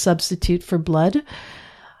used as a substitute for blood.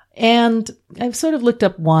 And I've sort of looked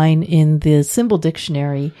up wine in the symbol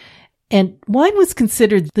dictionary, and wine was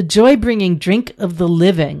considered the joy-bringing drink of the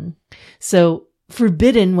living. So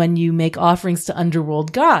forbidden when you make offerings to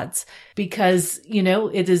underworld gods, because,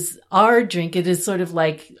 it is our drink. It is sort of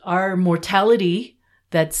like our mortality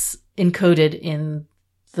that's encoded in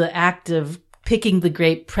the act of picking the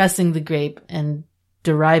grape, pressing the grape, and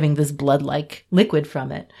deriving this blood-like liquid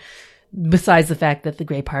from it, besides the fact that the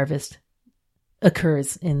grape harvest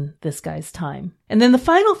occurs in this guy's time. And then the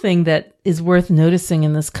final thing that is worth noticing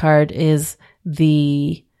in this card is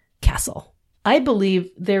the castle. I believe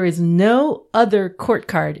there is no other court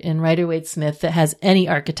card in Rider-Waite-Smith that has any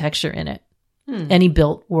architecture in it, any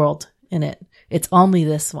built world in it. It's only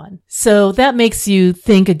this one. So that makes you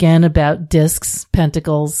think again about discs,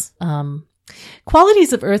 pentacles,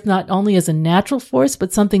 qualities of Earth not only as a natural force,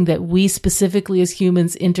 but something that we specifically as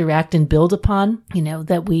humans interact and build upon,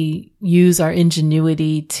 that we use our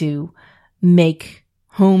ingenuity to make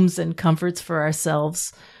homes and comforts for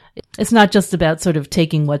ourselves. It's not just about sort of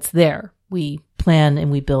taking what's there. We plan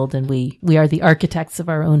and we build and we are the architects of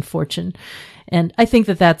our own fortune. And I think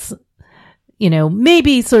that that's,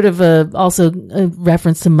 maybe sort of also a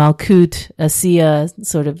reference to Malkut, Asiya,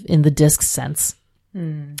 sort of in the disc sense.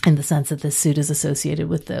 In the sense that this suit is associated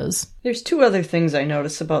with those. There's two other things I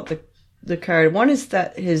notice about the card. One is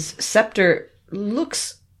that his scepter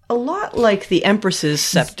looks a lot like the Empress's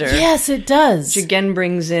scepter. Yes, it does. Which again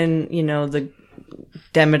brings in, the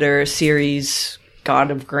Demeter, Ceres, god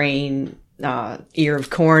of grain, ear of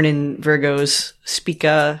corn in Virgo's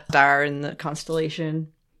Spica star in the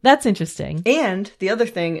constellation. That's interesting. And the other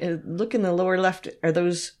thing, look in the lower left, are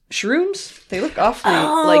those shrooms? They look awfully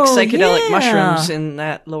like psychedelic mushrooms in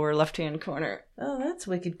that lower left-hand corner. Oh, that's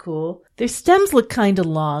wicked cool. Their stems look kind of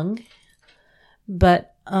long,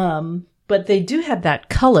 but they do have that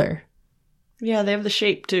color. Yeah, they have the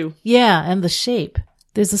shape too. Yeah, and the shape.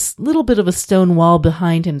 There's a little bit of a stone wall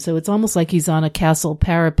behind him, so it's almost like he's on a castle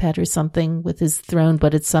parapet or something with his throne,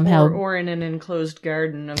 but it's somehow... Or in an enclosed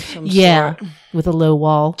garden of some sort. Yeah, with a low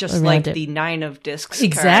wall just like it. The Nine of Discs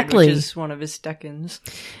exactly. card, which is one of his decans.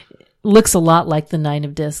 Looks a lot like the Nine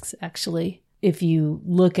of Discs, actually. If you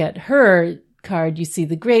look at her card, you see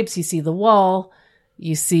the grapes, you see the wall,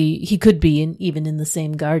 you see... He could be even in the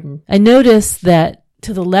same garden. I noticed that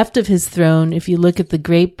to the left of his throne, if you look at the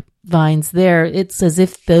grape vines there, it's as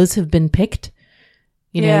if those have been picked.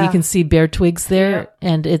 You can see bare twigs there,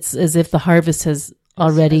 and it's as if the harvest has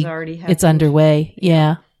already it's underway.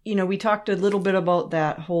 Yeah. We talked a little bit about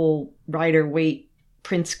that whole Rider-Waite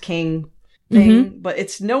Prince King thing, but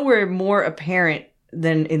it's nowhere more apparent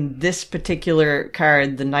than in this particular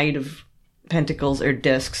card, the Knight of Pentacles or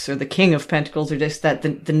Discs, or the King of Pentacles or Discs, that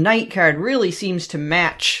the Knight card really seems to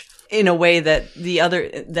match in a way that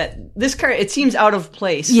this card, it seems out of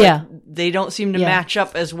place. Yeah. Like they don't seem to match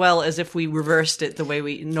up as well as if we reversed it the way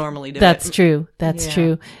we normally do. That's true. That's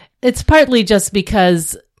true. It's partly just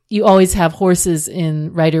because you always have horses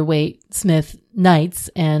in Rider-Waite Smith Knights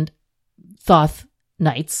and Thoth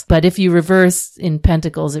Knights. But if you reverse in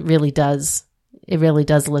Pentacles, it really does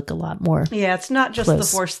look a lot more. Yeah, it's not just close.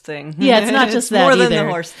 the horse thing. Yeah, it's not just it's that more either. than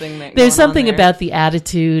the horse thing. There's something about the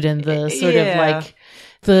attitude and the sort of like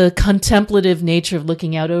the contemplative nature of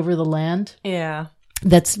looking out over the land. Yeah.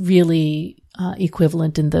 That's really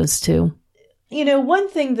equivalent in those two. One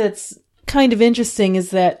thing that's kind of interesting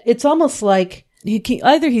is that it's almost like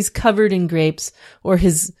either he's covered in grapes or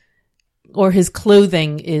his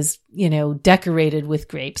clothing is, decorated with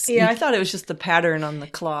grapes. Yeah, I thought it was just the pattern on the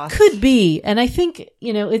cloth. Could be. And I think,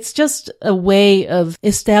 it's just a way of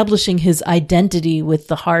establishing his identity with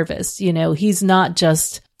the harvest. He's not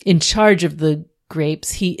just in charge of the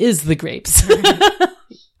grapes, he is the grapes.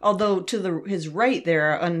 Although to his right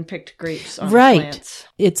there are unpicked grapes on plants.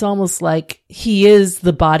 It's almost like he is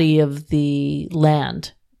the body of the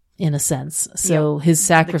land in a sense. So his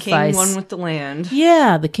sacrifice... The king one with the land.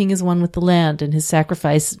 Yeah, the king is one with the land, and his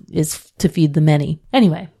sacrifice is to feed the many.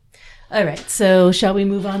 Anyway. All right, so shall we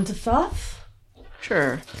move on to Thoth?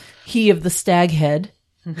 Sure. He of the stag head.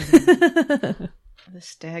 The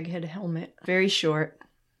stag head helmet. Very short.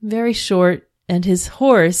 Very short. And his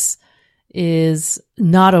horse is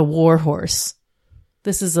not a war horse.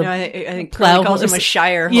 This is I think Crowley calls him a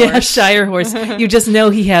shire horse. Yeah, shire horse. You just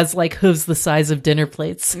know he has like hooves the size of dinner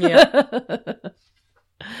plates. Yeah.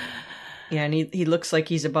 Yeah, and he looks like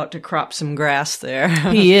he's about to crop some grass there.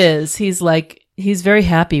 He is. He's very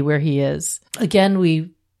happy where he is. Again,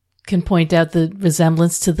 we can point out the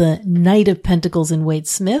resemblance to the Knight of Pentacles in Waite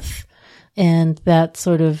Smith. And that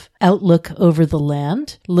sort of outlook over the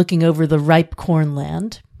land, looking over the ripe corn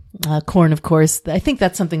land. Corn, of course, I think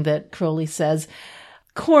that's something that Crowley says.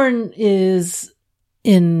 Corn is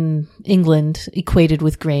in England equated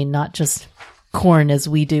with grain, not just corn as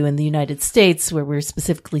we do in the United States, where we're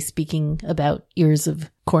specifically speaking about ears of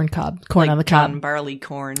corn on the cob. John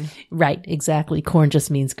Barleycorn. Right, exactly. Corn just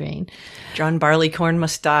means grain. John Barleycorn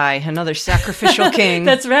must die, another sacrificial king.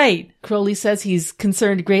 That's right. Crowley says he's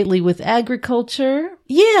concerned greatly with agriculture.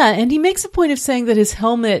 Yeah, and he makes a point of saying that his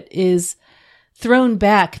helmet is thrown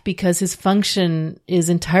back because his function is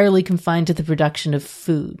entirely confined to the production of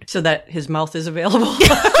food. So that his mouth is available?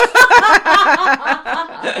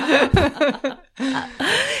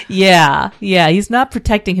 Yeah, he's not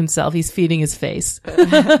protecting himself. He's feeding his face.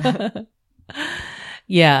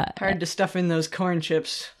 Yeah. Hard to stuff in those corn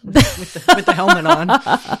chips with the helmet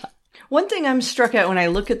on. One thing I'm struck at when I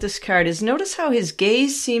look at this card is notice how his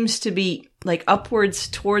gaze seems to be like upwards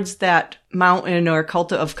towards that mountain or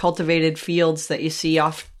cultivated fields that you see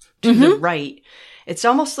off to the right. It's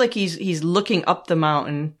almost like he's looking up the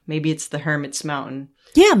mountain. Maybe it's the Hermit's Mountain.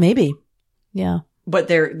 Yeah, maybe. Yeah. But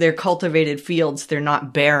they're cultivated fields. They're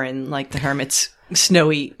not barren like the Hermit's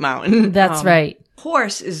snowy mountain. That's right.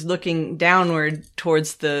 Horse is looking downward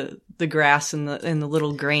towards the grass and the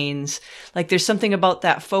little grains. Like there's something about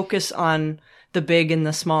that focus on the big and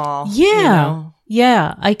the small. Yeah. You know?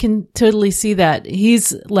 Yeah. I can totally see that.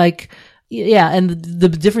 He's like, yeah. And the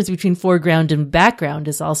difference between foreground and background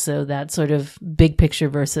is also that sort of big picture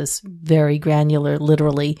versus very granular,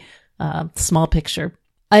 literally, small picture.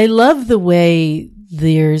 I love the way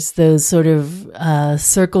there's those sort of,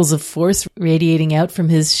 circles of force radiating out from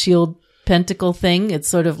his shield pentacle thing. It's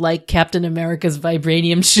sort of like Captain America's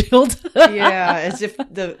vibranium shield. Yeah, as if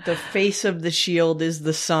the face of the shield is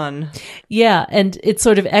the sun. Yeah, and it's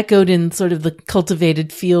sort of echoed in sort of the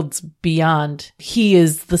cultivated fields beyond. He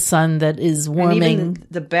is the sun that is warming. And even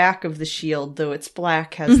the back of the shield, though it's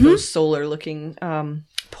black, has those solar-looking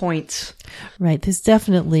points. Right, there's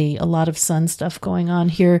definitely a lot of sun stuff going on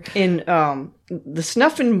here. In the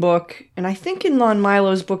Snuffin book, and I think in Lon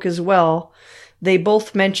Milo's book as well, they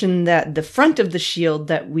both mention that the front of the shield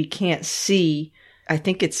that we can't see, I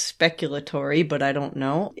think it's speculatory, but I don't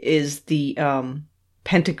know, is the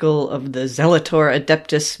pentacle of the Zelator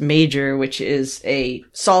Adeptus Major, which is a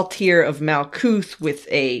saltire of Malkuth with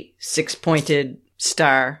a 6-pointed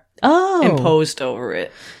star imposed over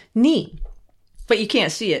it. Neat. But you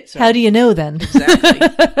can't see it. So. How do you know then?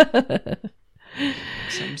 Exactly.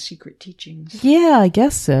 Some secret teachings. Yeah, I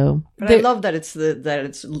guess so. But I love that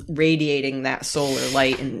it's radiating that solar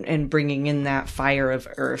light and bringing in that fire of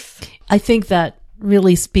Earth. I think that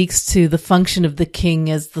really speaks to the function of the king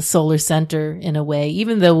as the solar center in a way,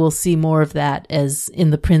 even though we'll see more of that as in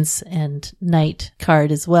the Prince and Knight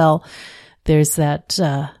card as well. There's that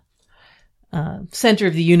center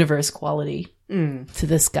of the universe quality to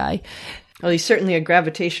this guy. Well, he's certainly a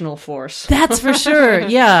gravitational force. That's for sure.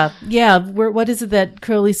 Yeah. Yeah. What is it that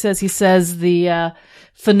Crowley says? He says the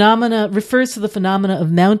phenomena refers to the phenomena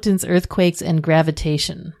of mountains, earthquakes, and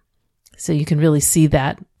gravitation. So you can really see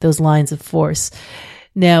those lines of force.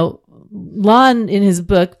 Now, Lon, in his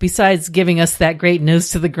book, besides giving us that great nose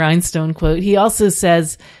to the grindstone quote, he also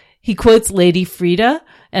says, he quotes Lady Frida,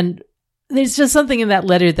 and there's just something in that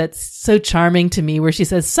letter that's so charming to me where she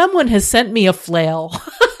says, "Someone has sent me a flail."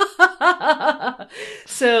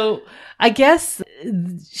 So I guess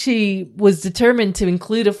she was determined to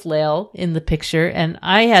include a flail in the picture, and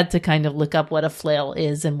I had to kind of look up what a flail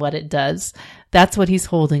is and what it does. That's what he's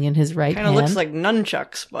holding in his right hand. Kind of looks like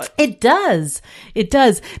nunchucks, but... It does. It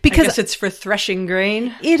does. Because I guess it's for threshing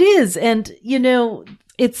grain. It is. And,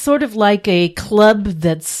 it's sort of like a club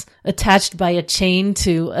that's attached by a chain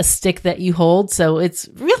to a stick that you hold. So it's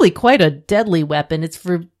really quite a deadly weapon. It's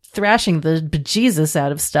for thrashing the bejesus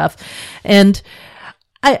out of stuff. And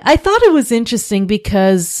I thought it was interesting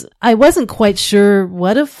because I wasn't quite sure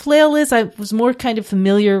what a flail is. I was more kind of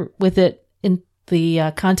familiar with it in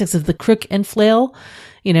the context of the crook and flail,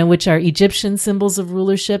 which are Egyptian symbols of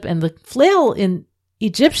rulership. And the flail in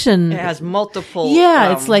Egyptian... It has multiple...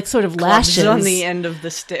 Yeah, it's like sort of lashes on the end of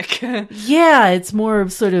the stick. Yeah, it's more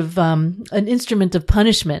of sort of an instrument of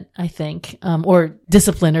punishment, I think, or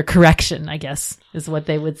discipline or correction, I guess, is what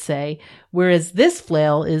they would say. Whereas this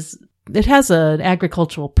flail it has an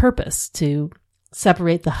agricultural purpose to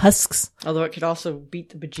separate the husks. Although it could also beat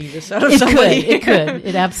the bejesus out of somebody. It could.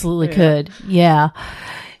 It absolutely could. Yeah.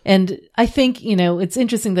 And I think, it's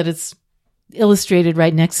interesting that it's illustrated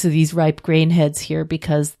right next to these ripe grain heads here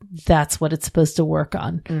because that's what it's supposed to work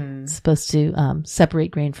on. It's supposed to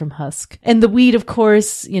separate grain from husk. And the wheat, of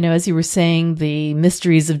course, as you were saying, the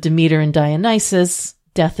mysteries of Demeter and Dionysus,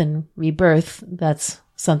 death and rebirth, that's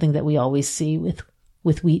something that we always see with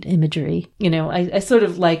wheat imagery. I sort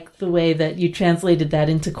of like the way that you translated that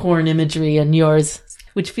into corn imagery and yours,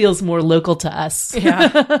 which feels more local to us.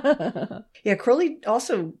 Yeah. Yeah, Crowley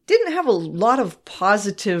also didn't have a lot of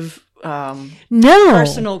positive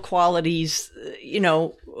personal qualities,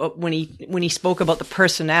 when he spoke about the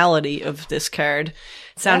personality of this card.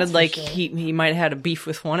 It sounded like sure. he might have had a beef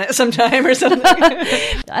with one at some time or something.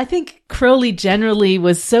 I think Crowley generally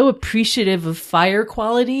was so appreciative of fire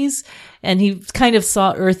qualities, and he kind of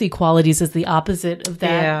saw earthy qualities as the opposite of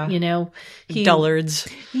that, Dullards.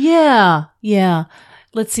 Yeah, yeah.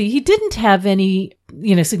 Let's see. He didn't have any,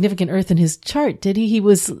 significant earth in his chart, did he? He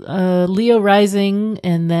was Leo rising,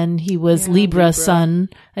 and then he was Libra sun.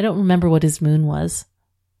 I don't remember what his moon was.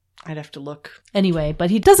 I'd have to look. Anyway,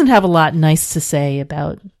 but he doesn't have a lot nice to say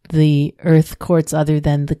about the Earth Quartz other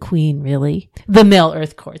than the Queen, really. The male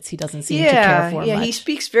Earth Quartz he doesn't seem to care for much. He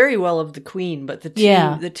speaks very well of the Queen, but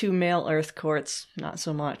the two male Earth Quartz, not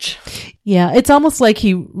so much. Yeah, it's almost like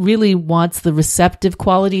he really wants the receptive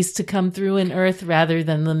qualities to come through in Earth rather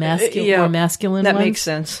than the more masculine ones. That makes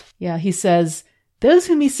sense. Yeah, he says, those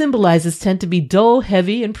whom he symbolizes tend to be dull,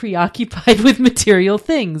 heavy, and preoccupied with material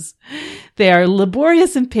things. They are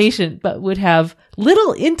laborious and patient, but would have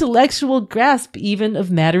little intellectual grasp even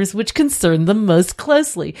of matters which concern them most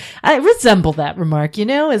closely. I resemble that remark,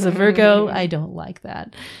 as a Virgo. I don't like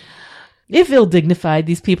that. If ill-dignified,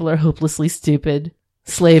 these people are hopelessly stupid,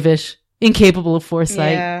 slavish, incapable of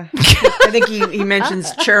foresight. Yeah. I think he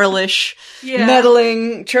mentions churlish,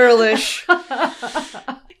 meddling, churlish.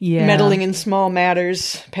 Yeah. Meddling in small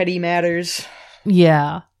matters, petty matters.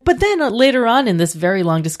 Yeah. But then later on in this very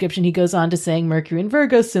long description, he goes on to saying Mercury in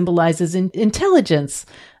Virgo symbolizes intelligence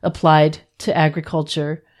applied to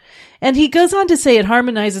agriculture. And he goes on to say it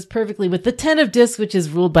harmonizes perfectly with the 10 of discs, which is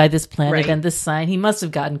ruled by this planet and this sign. He must have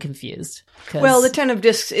gotten confused. Well, the 10 of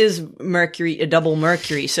discs is Mercury, a double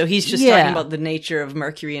Mercury. So he's just talking about the nature of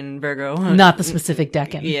Mercury in Virgo. Not the specific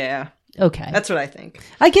decan. Yeah. Okay. That's what I think.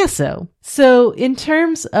 I guess so. So in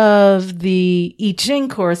terms of the I Ching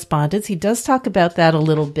correspondence, he does talk about that a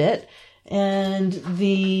little bit. And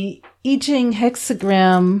the I Ching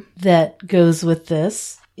hexagram that goes with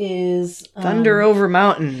this is... Thunder over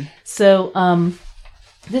mountain. So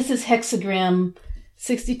this is hexagram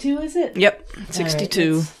 62, is it? Yep,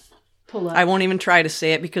 62. Right, pull up. I won't even try to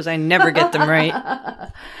say it because I never get them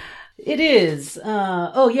right. It is.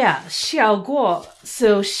 Xiao guo.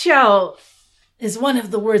 So xiao is one of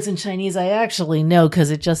the words in Chinese I actually know because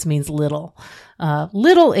it just means little.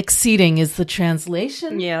 Little exceeding is the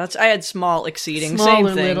translation. Yeah, I had small exceeding. Small same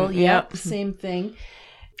or thing. little. Yep, same thing.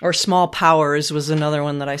 Or small powers was another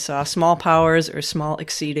one that I saw. Small powers or small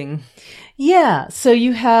exceeding. Yeah. So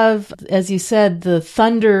you have, as you said, the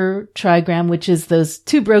thunder trigram, which is those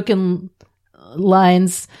two broken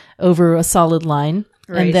lines over a solid line.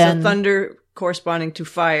 Right, and then, so thunder corresponding to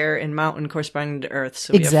fire and mountain corresponding to earth.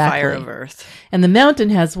 So we have fire of earth. And the mountain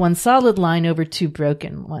has one solid line over two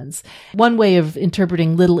broken ones. One way of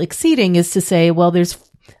interpreting little exceeding is to say, well, there's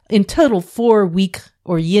in total 4 weak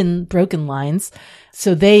or yin broken lines.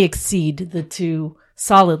 So they exceed the two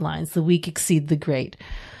solid lines. The weak exceed the great.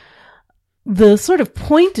 The sort of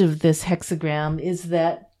point of this hexagram is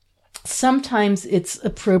that sometimes it's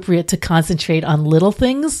appropriate to concentrate on little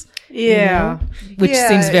things. Yeah. Which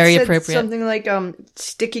seems very appropriate. Something like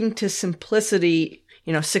sticking to simplicity,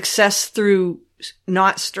 success through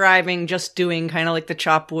not striving, just doing, kind of like the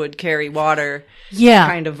chop wood, carry water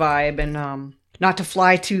kind of vibe. And not to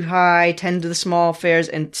fly too high, tend to the small affairs,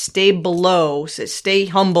 and stay below, so stay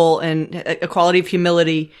humble and a quality of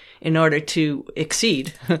humility in order to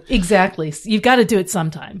exceed. Exactly. You've got to do it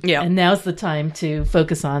sometime. Yeah. And now's the time to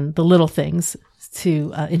focus on the little things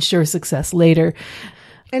to ensure success later.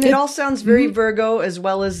 And it all sounds very Virgo, as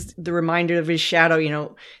well as the reminder of his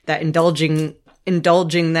shadow, that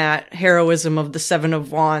indulging that heroism of the Seven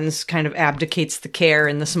of Wands kind of abdicates the care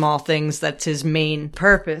in the small things. That's his main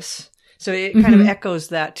purpose. So it kind of echoes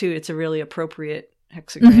that too. It's a really appropriate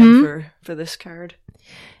hexagram for this card.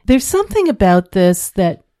 There's something about this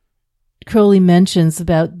that Crowley mentions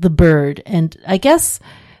about the bird. And I guess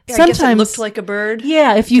sometimes it looked like a bird.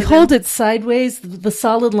 Yeah, if you hold it sideways, the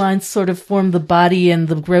solid lines sort of form the body and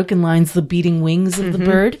the broken lines, the beating wings of the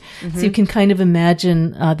bird. So you can kind of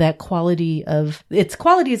imagine that quality of its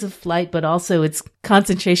qualities of flight, but also its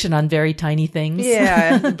concentration on very tiny things.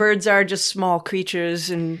 Yeah, the birds are just small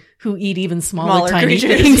creatures and who eat even smaller tiny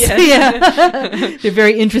creatures, things. Yes. Yeah. They're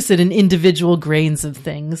very interested in individual grains of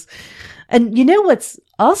things. And what's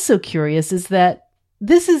also curious is that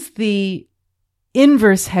this is the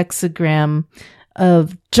inverse hexagram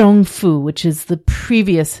of Zhongfu, which is the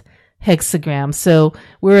previous hexagram. So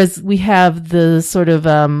whereas we have the sort of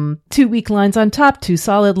 2 weak lines on top, 2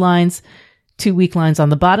 solid lines, 2 weak lines on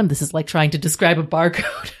the bottom. This is like trying to describe a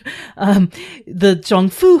barcode. The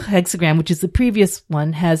Zhongfu hexagram, which is the previous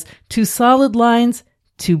one, has 2 solid lines,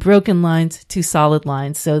 2 broken lines, 2 solid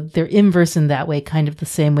lines. So they're inverse in that way, kind of the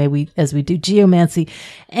same way as we do geomancy.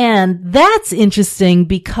 And that's interesting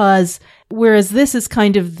because whereas this is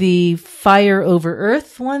kind of the fire over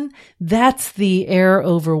earth one, that's the air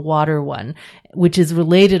over water one, which is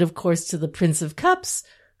related, of course, to the Prince of Cups,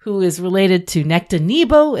 who is related to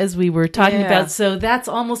Nectanebo, as we were talking about. So that's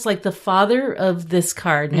almost like the father of this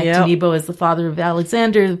card. Nectanebo is the father of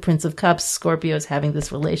Alexander, the Prince of Cups. Scorpio is having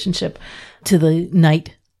this relationship to the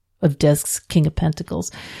Knight of Discs, King of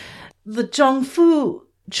Pentacles. The Zhongfu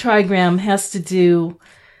trigram has to do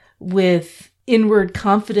with inward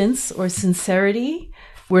confidence or sincerity,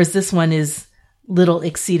 whereas this one is little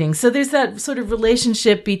exceeding. So there's that sort of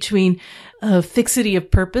relationship between fixity of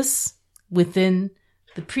purpose within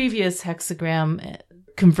the previous hexagram,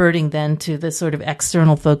 converting then to the sort of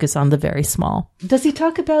external focus on the very small. Does he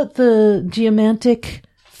talk about the geomantic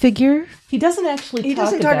figure? He doesn't actually He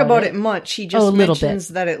doesn't talk about it much. He just mentions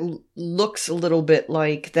that it looks a little bit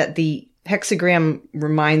like that the hexagram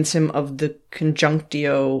reminds him of the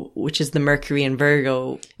conjunctio, which is the Mercury and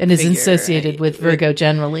Virgo and is associated with Virgo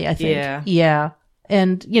generally, I think. Yeah.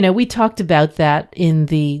 And, we talked about that in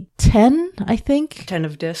the 10, I think. 10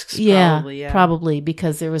 of discs? Probably,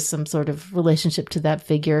 because there was some sort of relationship to that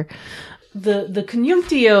figure. The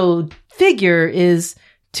conjunctio figure is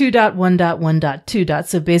 2.1.1.2.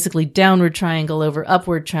 So basically downward triangle over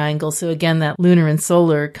upward triangle. So again, that lunar and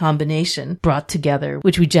solar combination brought together,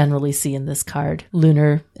 which we generally see in this card.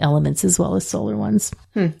 Lunar elements as well as solar ones.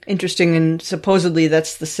 Interesting. And supposedly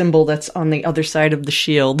that's the symbol that's on the other side of the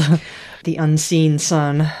shield. The unseen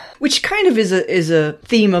sun. Which kind of is a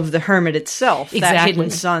theme of the hermit itself. Exactly. That hidden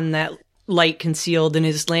sun, that light concealed in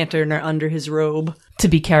his lantern or under his robe. To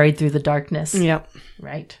be carried through the darkness. Yep.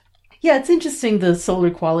 Right. Yeah, it's interesting, the solar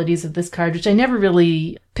qualities of this card, which I never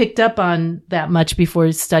really picked up on that much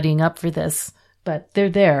before studying up for this, but they're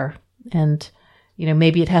there. And,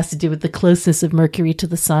 maybe it has to do with the closeness of Mercury to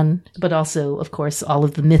the sun, but also, of course, all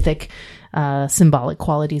of the mythic, symbolic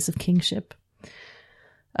qualities of kingship.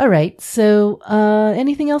 All right, so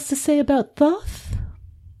anything else to say about Thoth?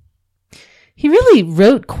 He really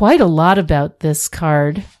wrote quite a lot about this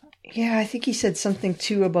card. Yeah, I think he said something,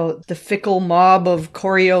 too, about the fickle mob of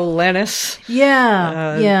Coriolanus.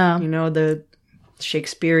 Yeah, the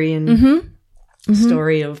Shakespearean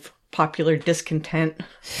story of popular discontent.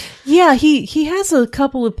 Yeah, he has a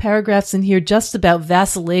couple of paragraphs in here just about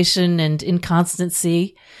vacillation and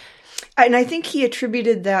inconstancy. And I think he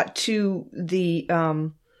attributed that to the...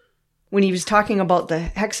 when he was talking about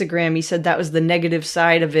the hexagram, he said that was the negative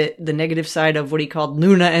side of it, the negative side of what he called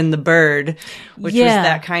Luna and the bird, which was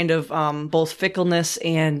that kind of both fickleness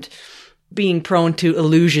and being prone to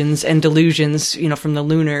illusions and delusions, from the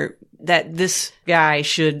lunar, that this guy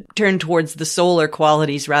should turn towards the solar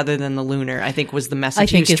qualities rather than the lunar, I think was the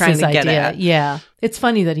message he was trying to get at. Yeah. It's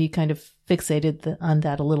funny that he kind of fixated on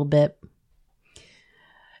that a little bit.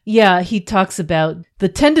 Yeah, he talks about the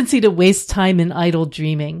tendency to waste time in idle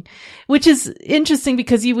dreaming, which is interesting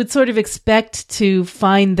because you would sort of expect to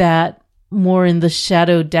find that more in the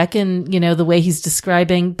shadow decan, the way he's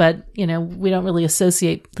describing, but, we don't really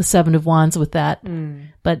associate the Seven of Wands with that.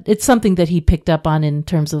 But it's something that he picked up on in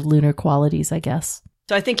terms of lunar qualities, I guess.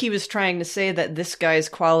 So I think he was trying to say that this guy's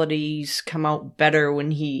qualities come out better when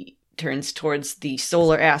he turns towards the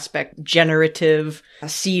solar aspect, generative,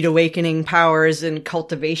 seed awakening powers, and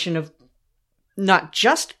cultivation of not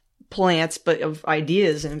just plants, but of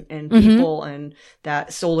ideas and people, and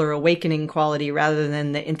that solar awakening quality rather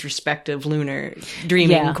than the introspective lunar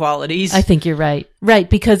dreaming qualities. I think you're right. Right,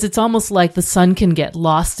 because it's almost like the sun can get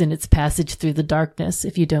lost in its passage through the darkness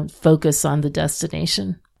if you don't focus on the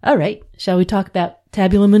destination. All right, shall we talk about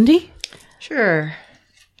Tabula Mundi? Sure.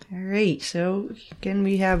 All right, so again,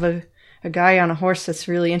 we have a guy on a horse that's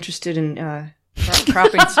really interested in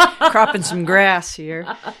cropping some grass here.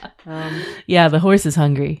 Yeah, the horse is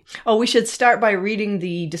hungry. Oh, we should start by reading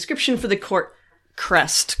the description for the court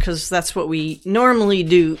crest, because that's what we normally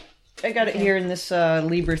do. I got it here in this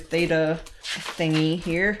Liber Theta thingy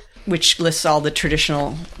here, which lists all the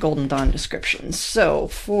traditional Golden Dawn descriptions. So,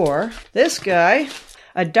 for this guy,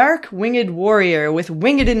 a dark winged warrior with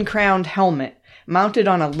winged and crowned helmet, mounted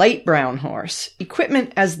on a light brown horse,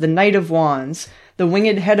 equipment as the Knight of Wands, the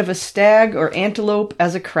winged head of a stag or antelope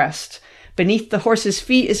as a crest. Beneath the horse's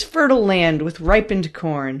feet is fertile land with ripened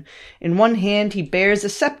corn. In one hand he bears a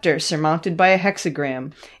scepter surmounted by a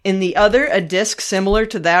hexagram. In the other, a disc similar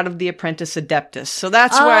to that of the apprentice Adeptus. So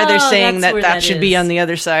that's why they're saying that should be on the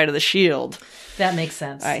other side of the shield. That makes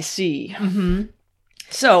sense. I see. Mm-hmm.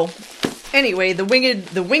 So, anyway, the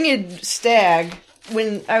winged stag...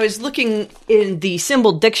 When I was looking in the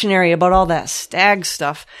symbol dictionary about all that stag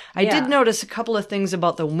stuff, I did notice a couple of things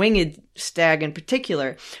about the winged stag in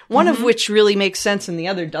particular, one of which really makes sense and the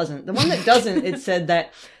other doesn't. The one that doesn't, it said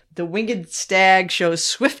that the winged stag shows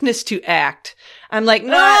swiftness to act. I'm like,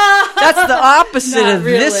 that's the opposite of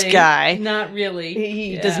this guy. Not really.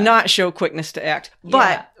 He does not show quickness to act.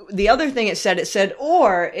 But the other thing it said,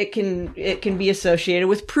 or it can be associated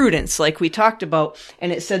with prudence, like we talked about.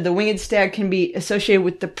 And it said the winged stag can be associated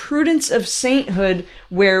with the prudence of sainthood,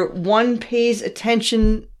 where one pays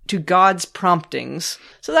attention to God's promptings.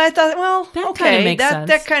 So I thought, well, That okay, kinda makes sense.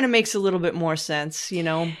 that kind of makes a little bit more sense, you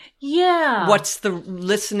know. Yeah. What's the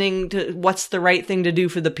right thing to do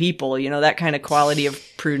for the people, you know, that kind of quality of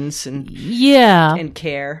prudence and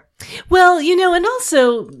care. Well, you know, and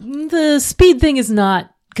also the speed thing is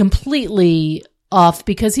not completely off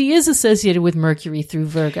because he is associated with Mercury through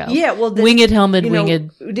Virgo. Yeah, well, winged helmet,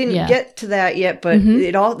 winged. We didn't get to that yet, but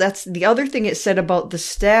that's the other thing it said about the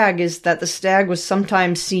stag is that the stag was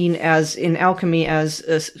sometimes seen as in alchemy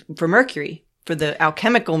as for Mercury. For the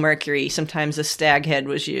alchemical Mercury, sometimes a stag head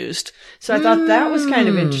was used. So I thought that was kind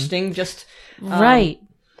of interesting, just right.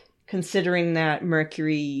 Considering that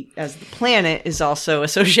Mercury as the planet is also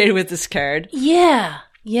associated with this card. Yeah.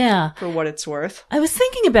 Yeah. For what it's worth. I was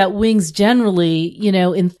thinking about wings generally, you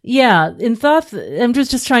know, in Thoth, I'm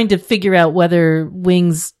just trying to figure out whether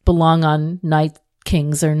wings belong on Night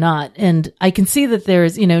Kings or not. And I can see that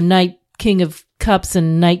there's, you know, Night King of Cups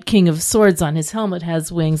and Night King of Swords on his helmet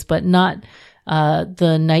has wings, but not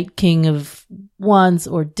the Night King of Wands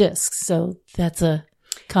or discs. So that's a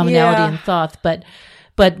commonality in Thoth. But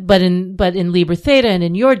in Libra Theta and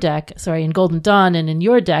in your deck, in Golden Dawn and in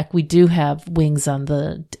your deck, we do have wings on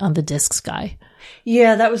the discs guy.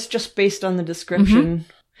 Yeah, that was just based on the description.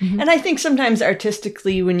 And I think sometimes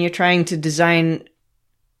artistically when you're trying to design,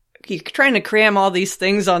 you're trying to cram all these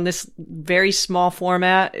things on this very small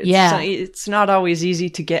format. It's not always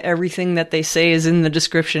easy to get everything that they say is in the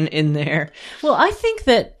description in there. Well, I think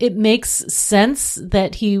that it makes sense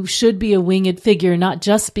that he should be a winged figure, not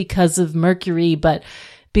just because of Mercury, but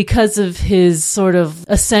because of his sort of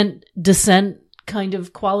ascent, descent kind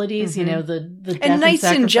of qualities, you know, the death and knights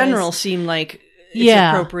sacrifice. In general seem like it's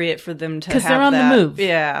appropriate for them to have that. Because they're on the move.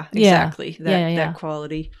 Yeah, exactly. That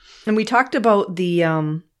quality. And we talked about the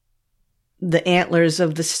antlers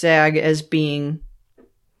of the stag as being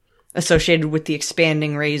associated with the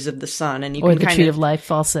expanding rays of the sun. And you or can the tree of life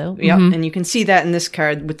also. Yep. And you can see that in this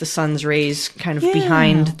card with the sun's rays kind of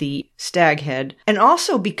behind the stag head. And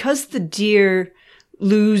also because the deer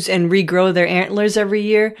lose and regrow their antlers every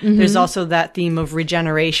year, there's also that theme of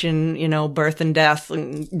regeneration, you know, birth and death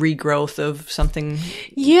and regrowth of something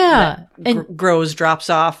that grows, drops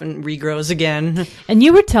off and regrows again. And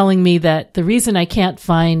you were telling me that the reason I can't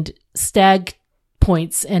find stag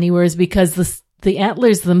points anywhere is because the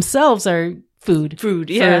antlers themselves are food for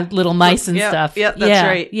little mice and stuff. Yeah, that's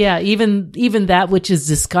right. Yeah, even that which is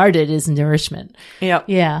discarded is nourishment.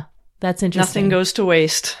 Yeah, that's interesting. Nothing goes to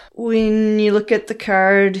waste. When you look at the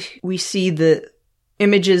card, we see the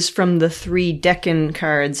images from the 3 Deccan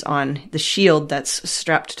cards on the shield that's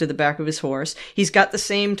strapped to the back of his horse. He's got the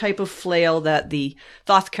same type of flail that the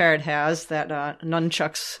Thoth card has, that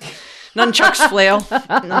nunchucks flail.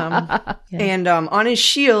 And on his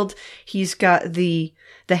shield, he's got the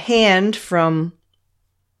hand from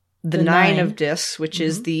the 9 of discs, which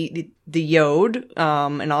is the yod,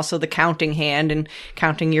 and also the counting hand and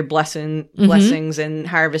counting your blessings and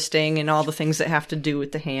harvesting and all the things that have to do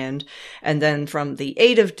with the hand. And then from the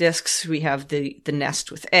 8 of discs, we have the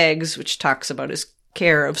nest with eggs, which talks about his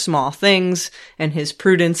care of small things and his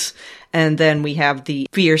prudence. And then we have the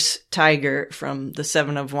fierce tiger from the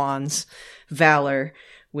 7 of Wands, valor,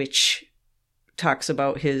 which talks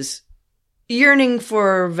about his yearning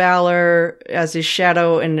for valor as his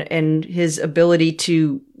shadow and his ability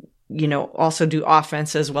to, you know, also do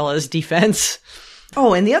offense as well as defense.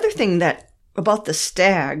 Oh, and the other thing that about the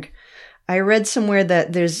stag, I read somewhere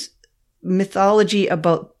that there's mythology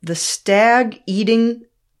about the stag eating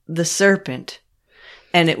the serpent.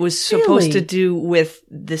 And it was supposed to do with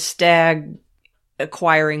the stag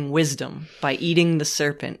acquiring wisdom by eating the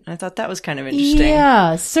serpent. I thought that was kind of interesting.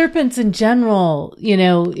 Yeah, serpents in general, you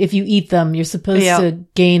know, if you eat them, you're supposed to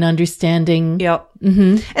gain understanding. Yep.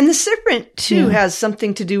 And the serpent, too, has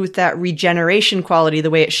something to do with that regeneration quality,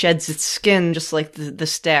 the way it sheds its skin, just like the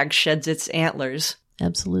stag sheds its antlers.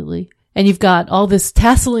 Absolutely. And you've got all this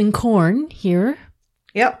tasseling corn here.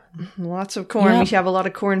 Yep. Lots of corn. We have a lot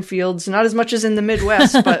of cornfields, not as much as in the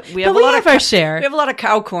Midwest, but we have our share. We have a lot of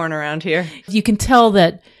cow corn around here. You can tell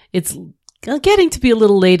that it's getting to be a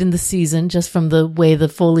little late in the season just from the way the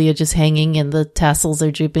foliage is hanging and the tassels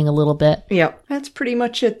are drooping a little bit. Yep. That's pretty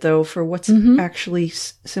much it, though, for what's actually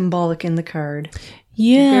symbolic in the card.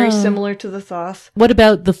 Yeah. Very similar to the Thoth. What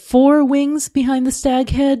about the 4 wings behind the stag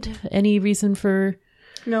head? Any reason for...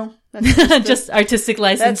 No. That's just artistic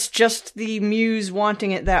license. That's just the muse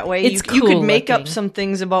wanting it that way. It's you cool could make looking. up some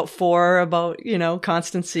things about 4, about, you know,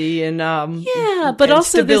 constancy and but and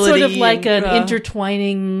also there's sort of like and, an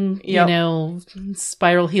intertwining, you know,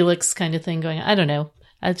 spiral helix kind of thing going on. I don't know.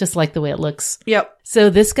 I just like the way it looks. Yep. So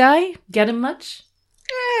this guy, get him much?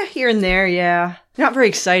 Here and there, yeah. Not very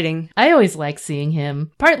exciting. I always like seeing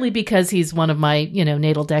him, partly because he's one of my,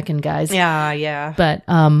 natal decan guys. Yeah. But,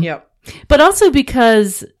 Yep. but also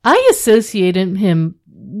because I associated him,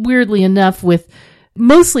 weirdly enough,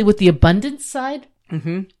 mostly with the abundance side.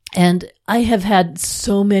 Mm-hmm. And I have had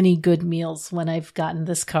so many good meals when I've gotten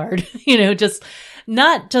this card, just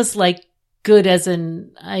not just like good as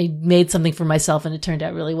in I made something for myself and it turned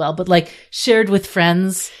out really well, but like shared with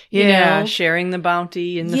friends. Yeah, sharing the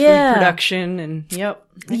bounty and the food production. And yep.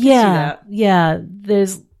 I can see that. Yeah.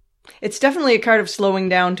 It's definitely a card of slowing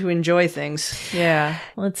down to enjoy things. Yeah.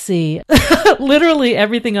 Let's see. Literally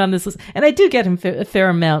everything on this list. And I do get him a fair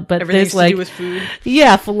amount, but Everything's there's to do with food.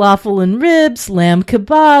 Yeah, falafel and ribs, lamb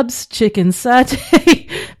kebabs, chicken satay,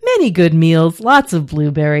 many good meals, lots of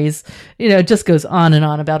blueberries. It just goes on and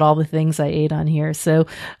on about all the things I ate on here. So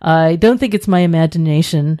I don't think it's my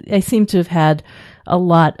imagination. I seem to have had a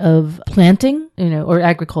lot of planting, or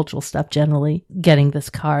agricultural stuff generally, getting this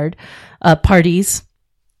card. Parties.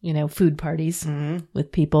 Food parties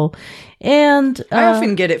with people. And I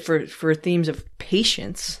often get it for themes of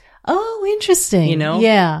patience. Oh, interesting.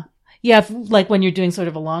 Yeah. Yeah. Like when you're doing sort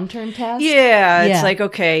of a long-term task. Yeah. It's like,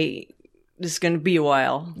 okay, this is going to be a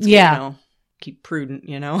while. Keep prudent,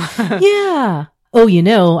 Yeah.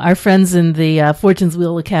 Oh, our friends in the Fortune's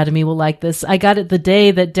Wheel Academy will like this. I got it the day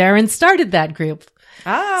that Darren started that group.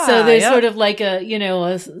 So there's sort of like a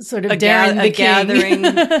sort of Darren the gathering,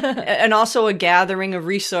 and also a gathering of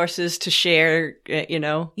resources to share,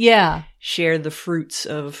 share the fruits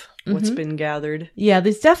of what's been gathered. Yeah,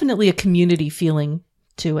 there's definitely a community feeling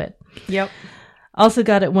to it. Yep. Also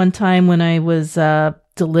got it one time when I was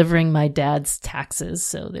delivering my dad's taxes.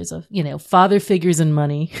 So there's father figures and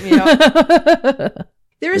money. Yep.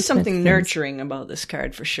 There is something nurturing about this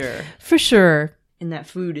card for sure. For sure. And that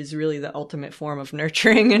food is really the ultimate form of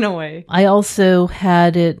nurturing in a way. I also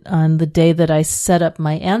had it on the day that I set up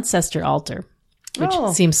my ancestor altar, which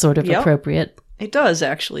seems sort of appropriate. It does,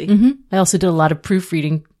 actually. Mm-hmm. I also did a lot of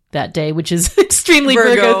proofreading that day, which is extremely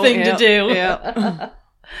Virgo thing to do. Yeah.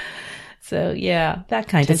 So, yeah, that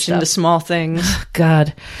kind Attention of stuff. to small things. Oh,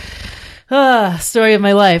 God. Story of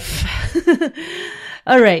my life.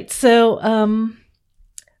 All right. So,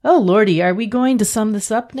 oh, Lordy, are we going to sum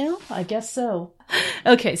this up now? I guess so.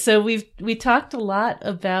 Okay, so we talked a lot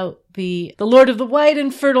about the Lord of the Wide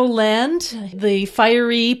and Fertile Land, the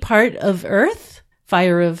fiery part of Earth,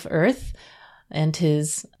 fire of Earth, and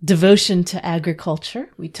his devotion to agriculture.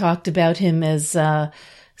 We talked about him as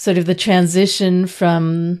sort of the transition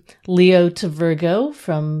from Leo to Virgo,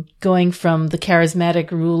 from going from the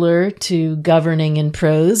charismatic ruler to governing in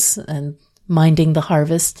prose and minding the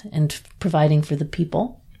harvest and providing for the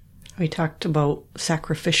people. We talked about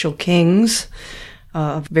sacrificial kings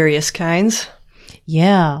of various kinds.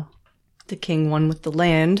 Yeah. The king one with the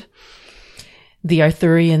land. The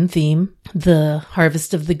Arthurian theme. The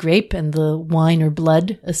harvest of the grape and the wine or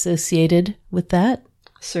blood associated with that.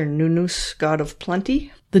 Sir Nunus, god of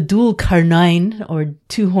plenty. The dual Carnine, or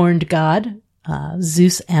two-horned god.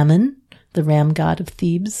 Zeus Ammon, the ram god of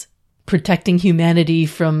Thebes. Protecting humanity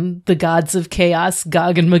from the gods of chaos,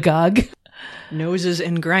 Gog and Magog. Noses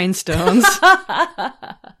and grindstones.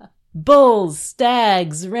 Bulls,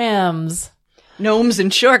 stags, rams. Gnomes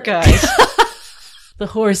and short guys. The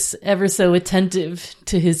horse ever so attentive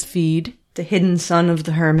to his feed. The hidden son of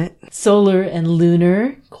the hermit. Solar and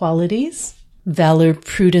lunar qualities. Valor,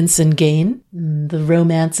 prudence, and gain. The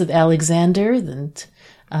romance of Alexander. And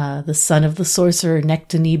the son of the sorcerer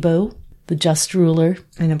Nectanebo, the just ruler.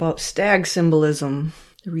 And about stag symbolism.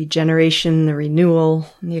 The regeneration, the renewal,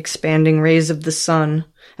 and the expanding rays of the sun,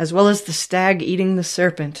 as well as the stag eating the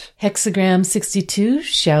serpent. Hexagram 62,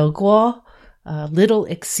 Xiao Guo, little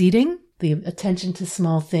exceeding, the attention to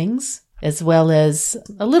small things, as well as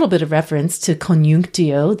a little bit of reference to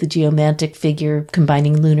conjunctio, the geomantic figure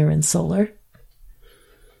combining lunar and solar.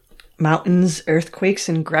 Mountains, earthquakes,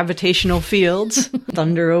 and gravitational fields.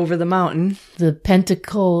 Thunder over the mountain. The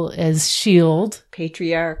pentacle as shield.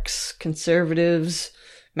 Patriarchs, conservatives,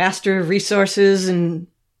 master of resources, and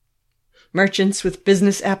merchants with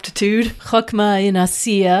business aptitude. Chokmah in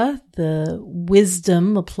Asiya, the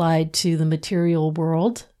wisdom applied to the material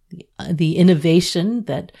world. The innovation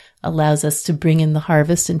that allows us to bring in the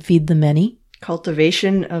harvest and feed the many.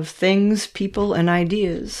 Cultivation of things, people, and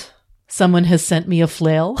ideas. Someone has sent me a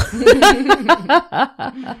flail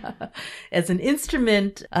as an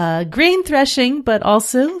instrument, grain threshing, but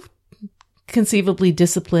also conceivably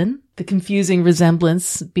discipline. The confusing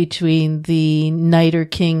resemblance between the knight or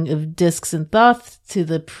king of discs and Thoth to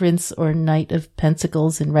the prince or knight of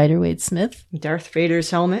pentacles in Rider-Waite Smith. Darth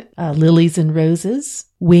Vader's helmet. Lilies and roses,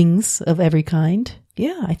 wings of every kind.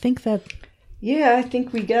 Yeah, I think that Yeah, I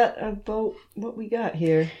think we got about what we got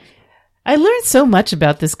here. I learned so much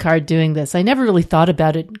about this card doing this. I never really thought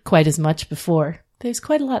about it quite as much before. There's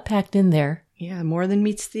quite a lot packed in there. Yeah, more than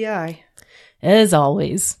meets the eye. As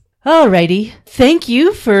always. Alrighty. Thank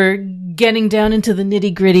you for getting down into the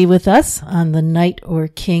nitty-gritty with us on the Knight or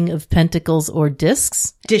King of Pentacles or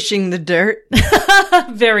Discs. Dishing the dirt.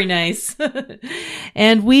 Very nice.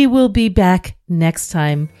 And we will be back next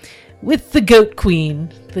time with the Goat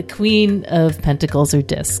Queen, the Queen of Pentacles or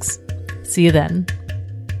Discs. See you then.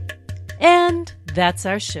 And that's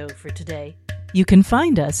our show for today. You can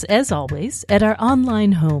find us, as always, at our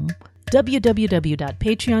online home,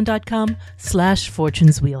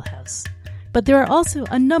 www.patreon.com/fortuneswheelhouse. But there are also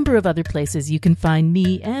a number of other places you can find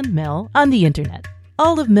me and Mel on the internet.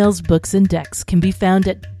 All of Mel's books and decks can be found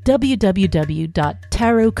at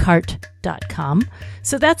www.tarotcart.com.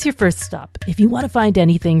 So that's your first stop if you want to find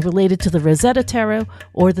anything related to the Rosetta Tarot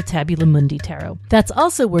or the Tabula Mundi Tarot. That's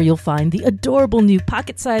also where you'll find the adorable new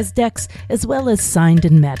pocket-sized decks as well as signed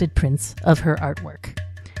and matted prints of her artwork.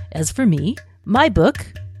 As for me, my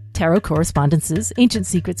book, Tarot Correspondences, Ancient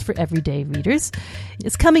Secrets for Everyday Readers,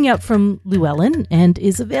 is coming out from Llewellyn and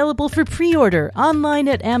is available for pre-order online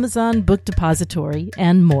at Amazon, Book Depository,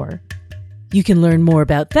 and more. You can learn more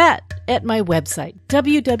about that at my website,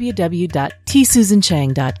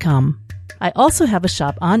 www.tsusanchang.com. I also have a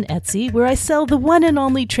shop on Etsy where I sell the one and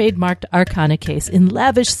only trademarked Arcana case in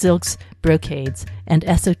lavish silks, brocades, and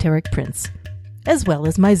esoteric prints, as well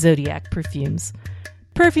as my Zodiac perfumes.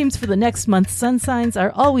 Perfumes for the next month's sun signs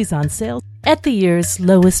are always on sale at the year's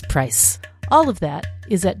lowest price. All of that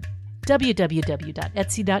is at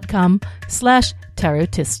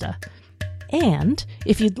www.etsy.com/tarotista. And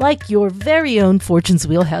if you'd like your very own Fortune's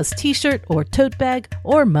Wheelhouse t-shirt or tote bag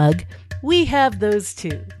or mug, we have those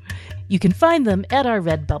too. You can find them at our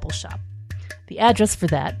Redbubble shop. The address for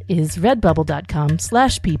that is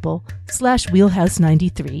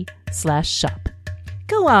redbubble.com/people/wheelhouse93/shop.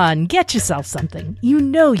 Go on, get yourself something. You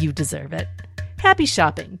know you deserve it. Happy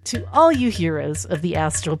shopping to all you heroes of the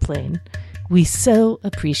astral plane. We so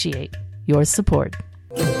appreciate your support.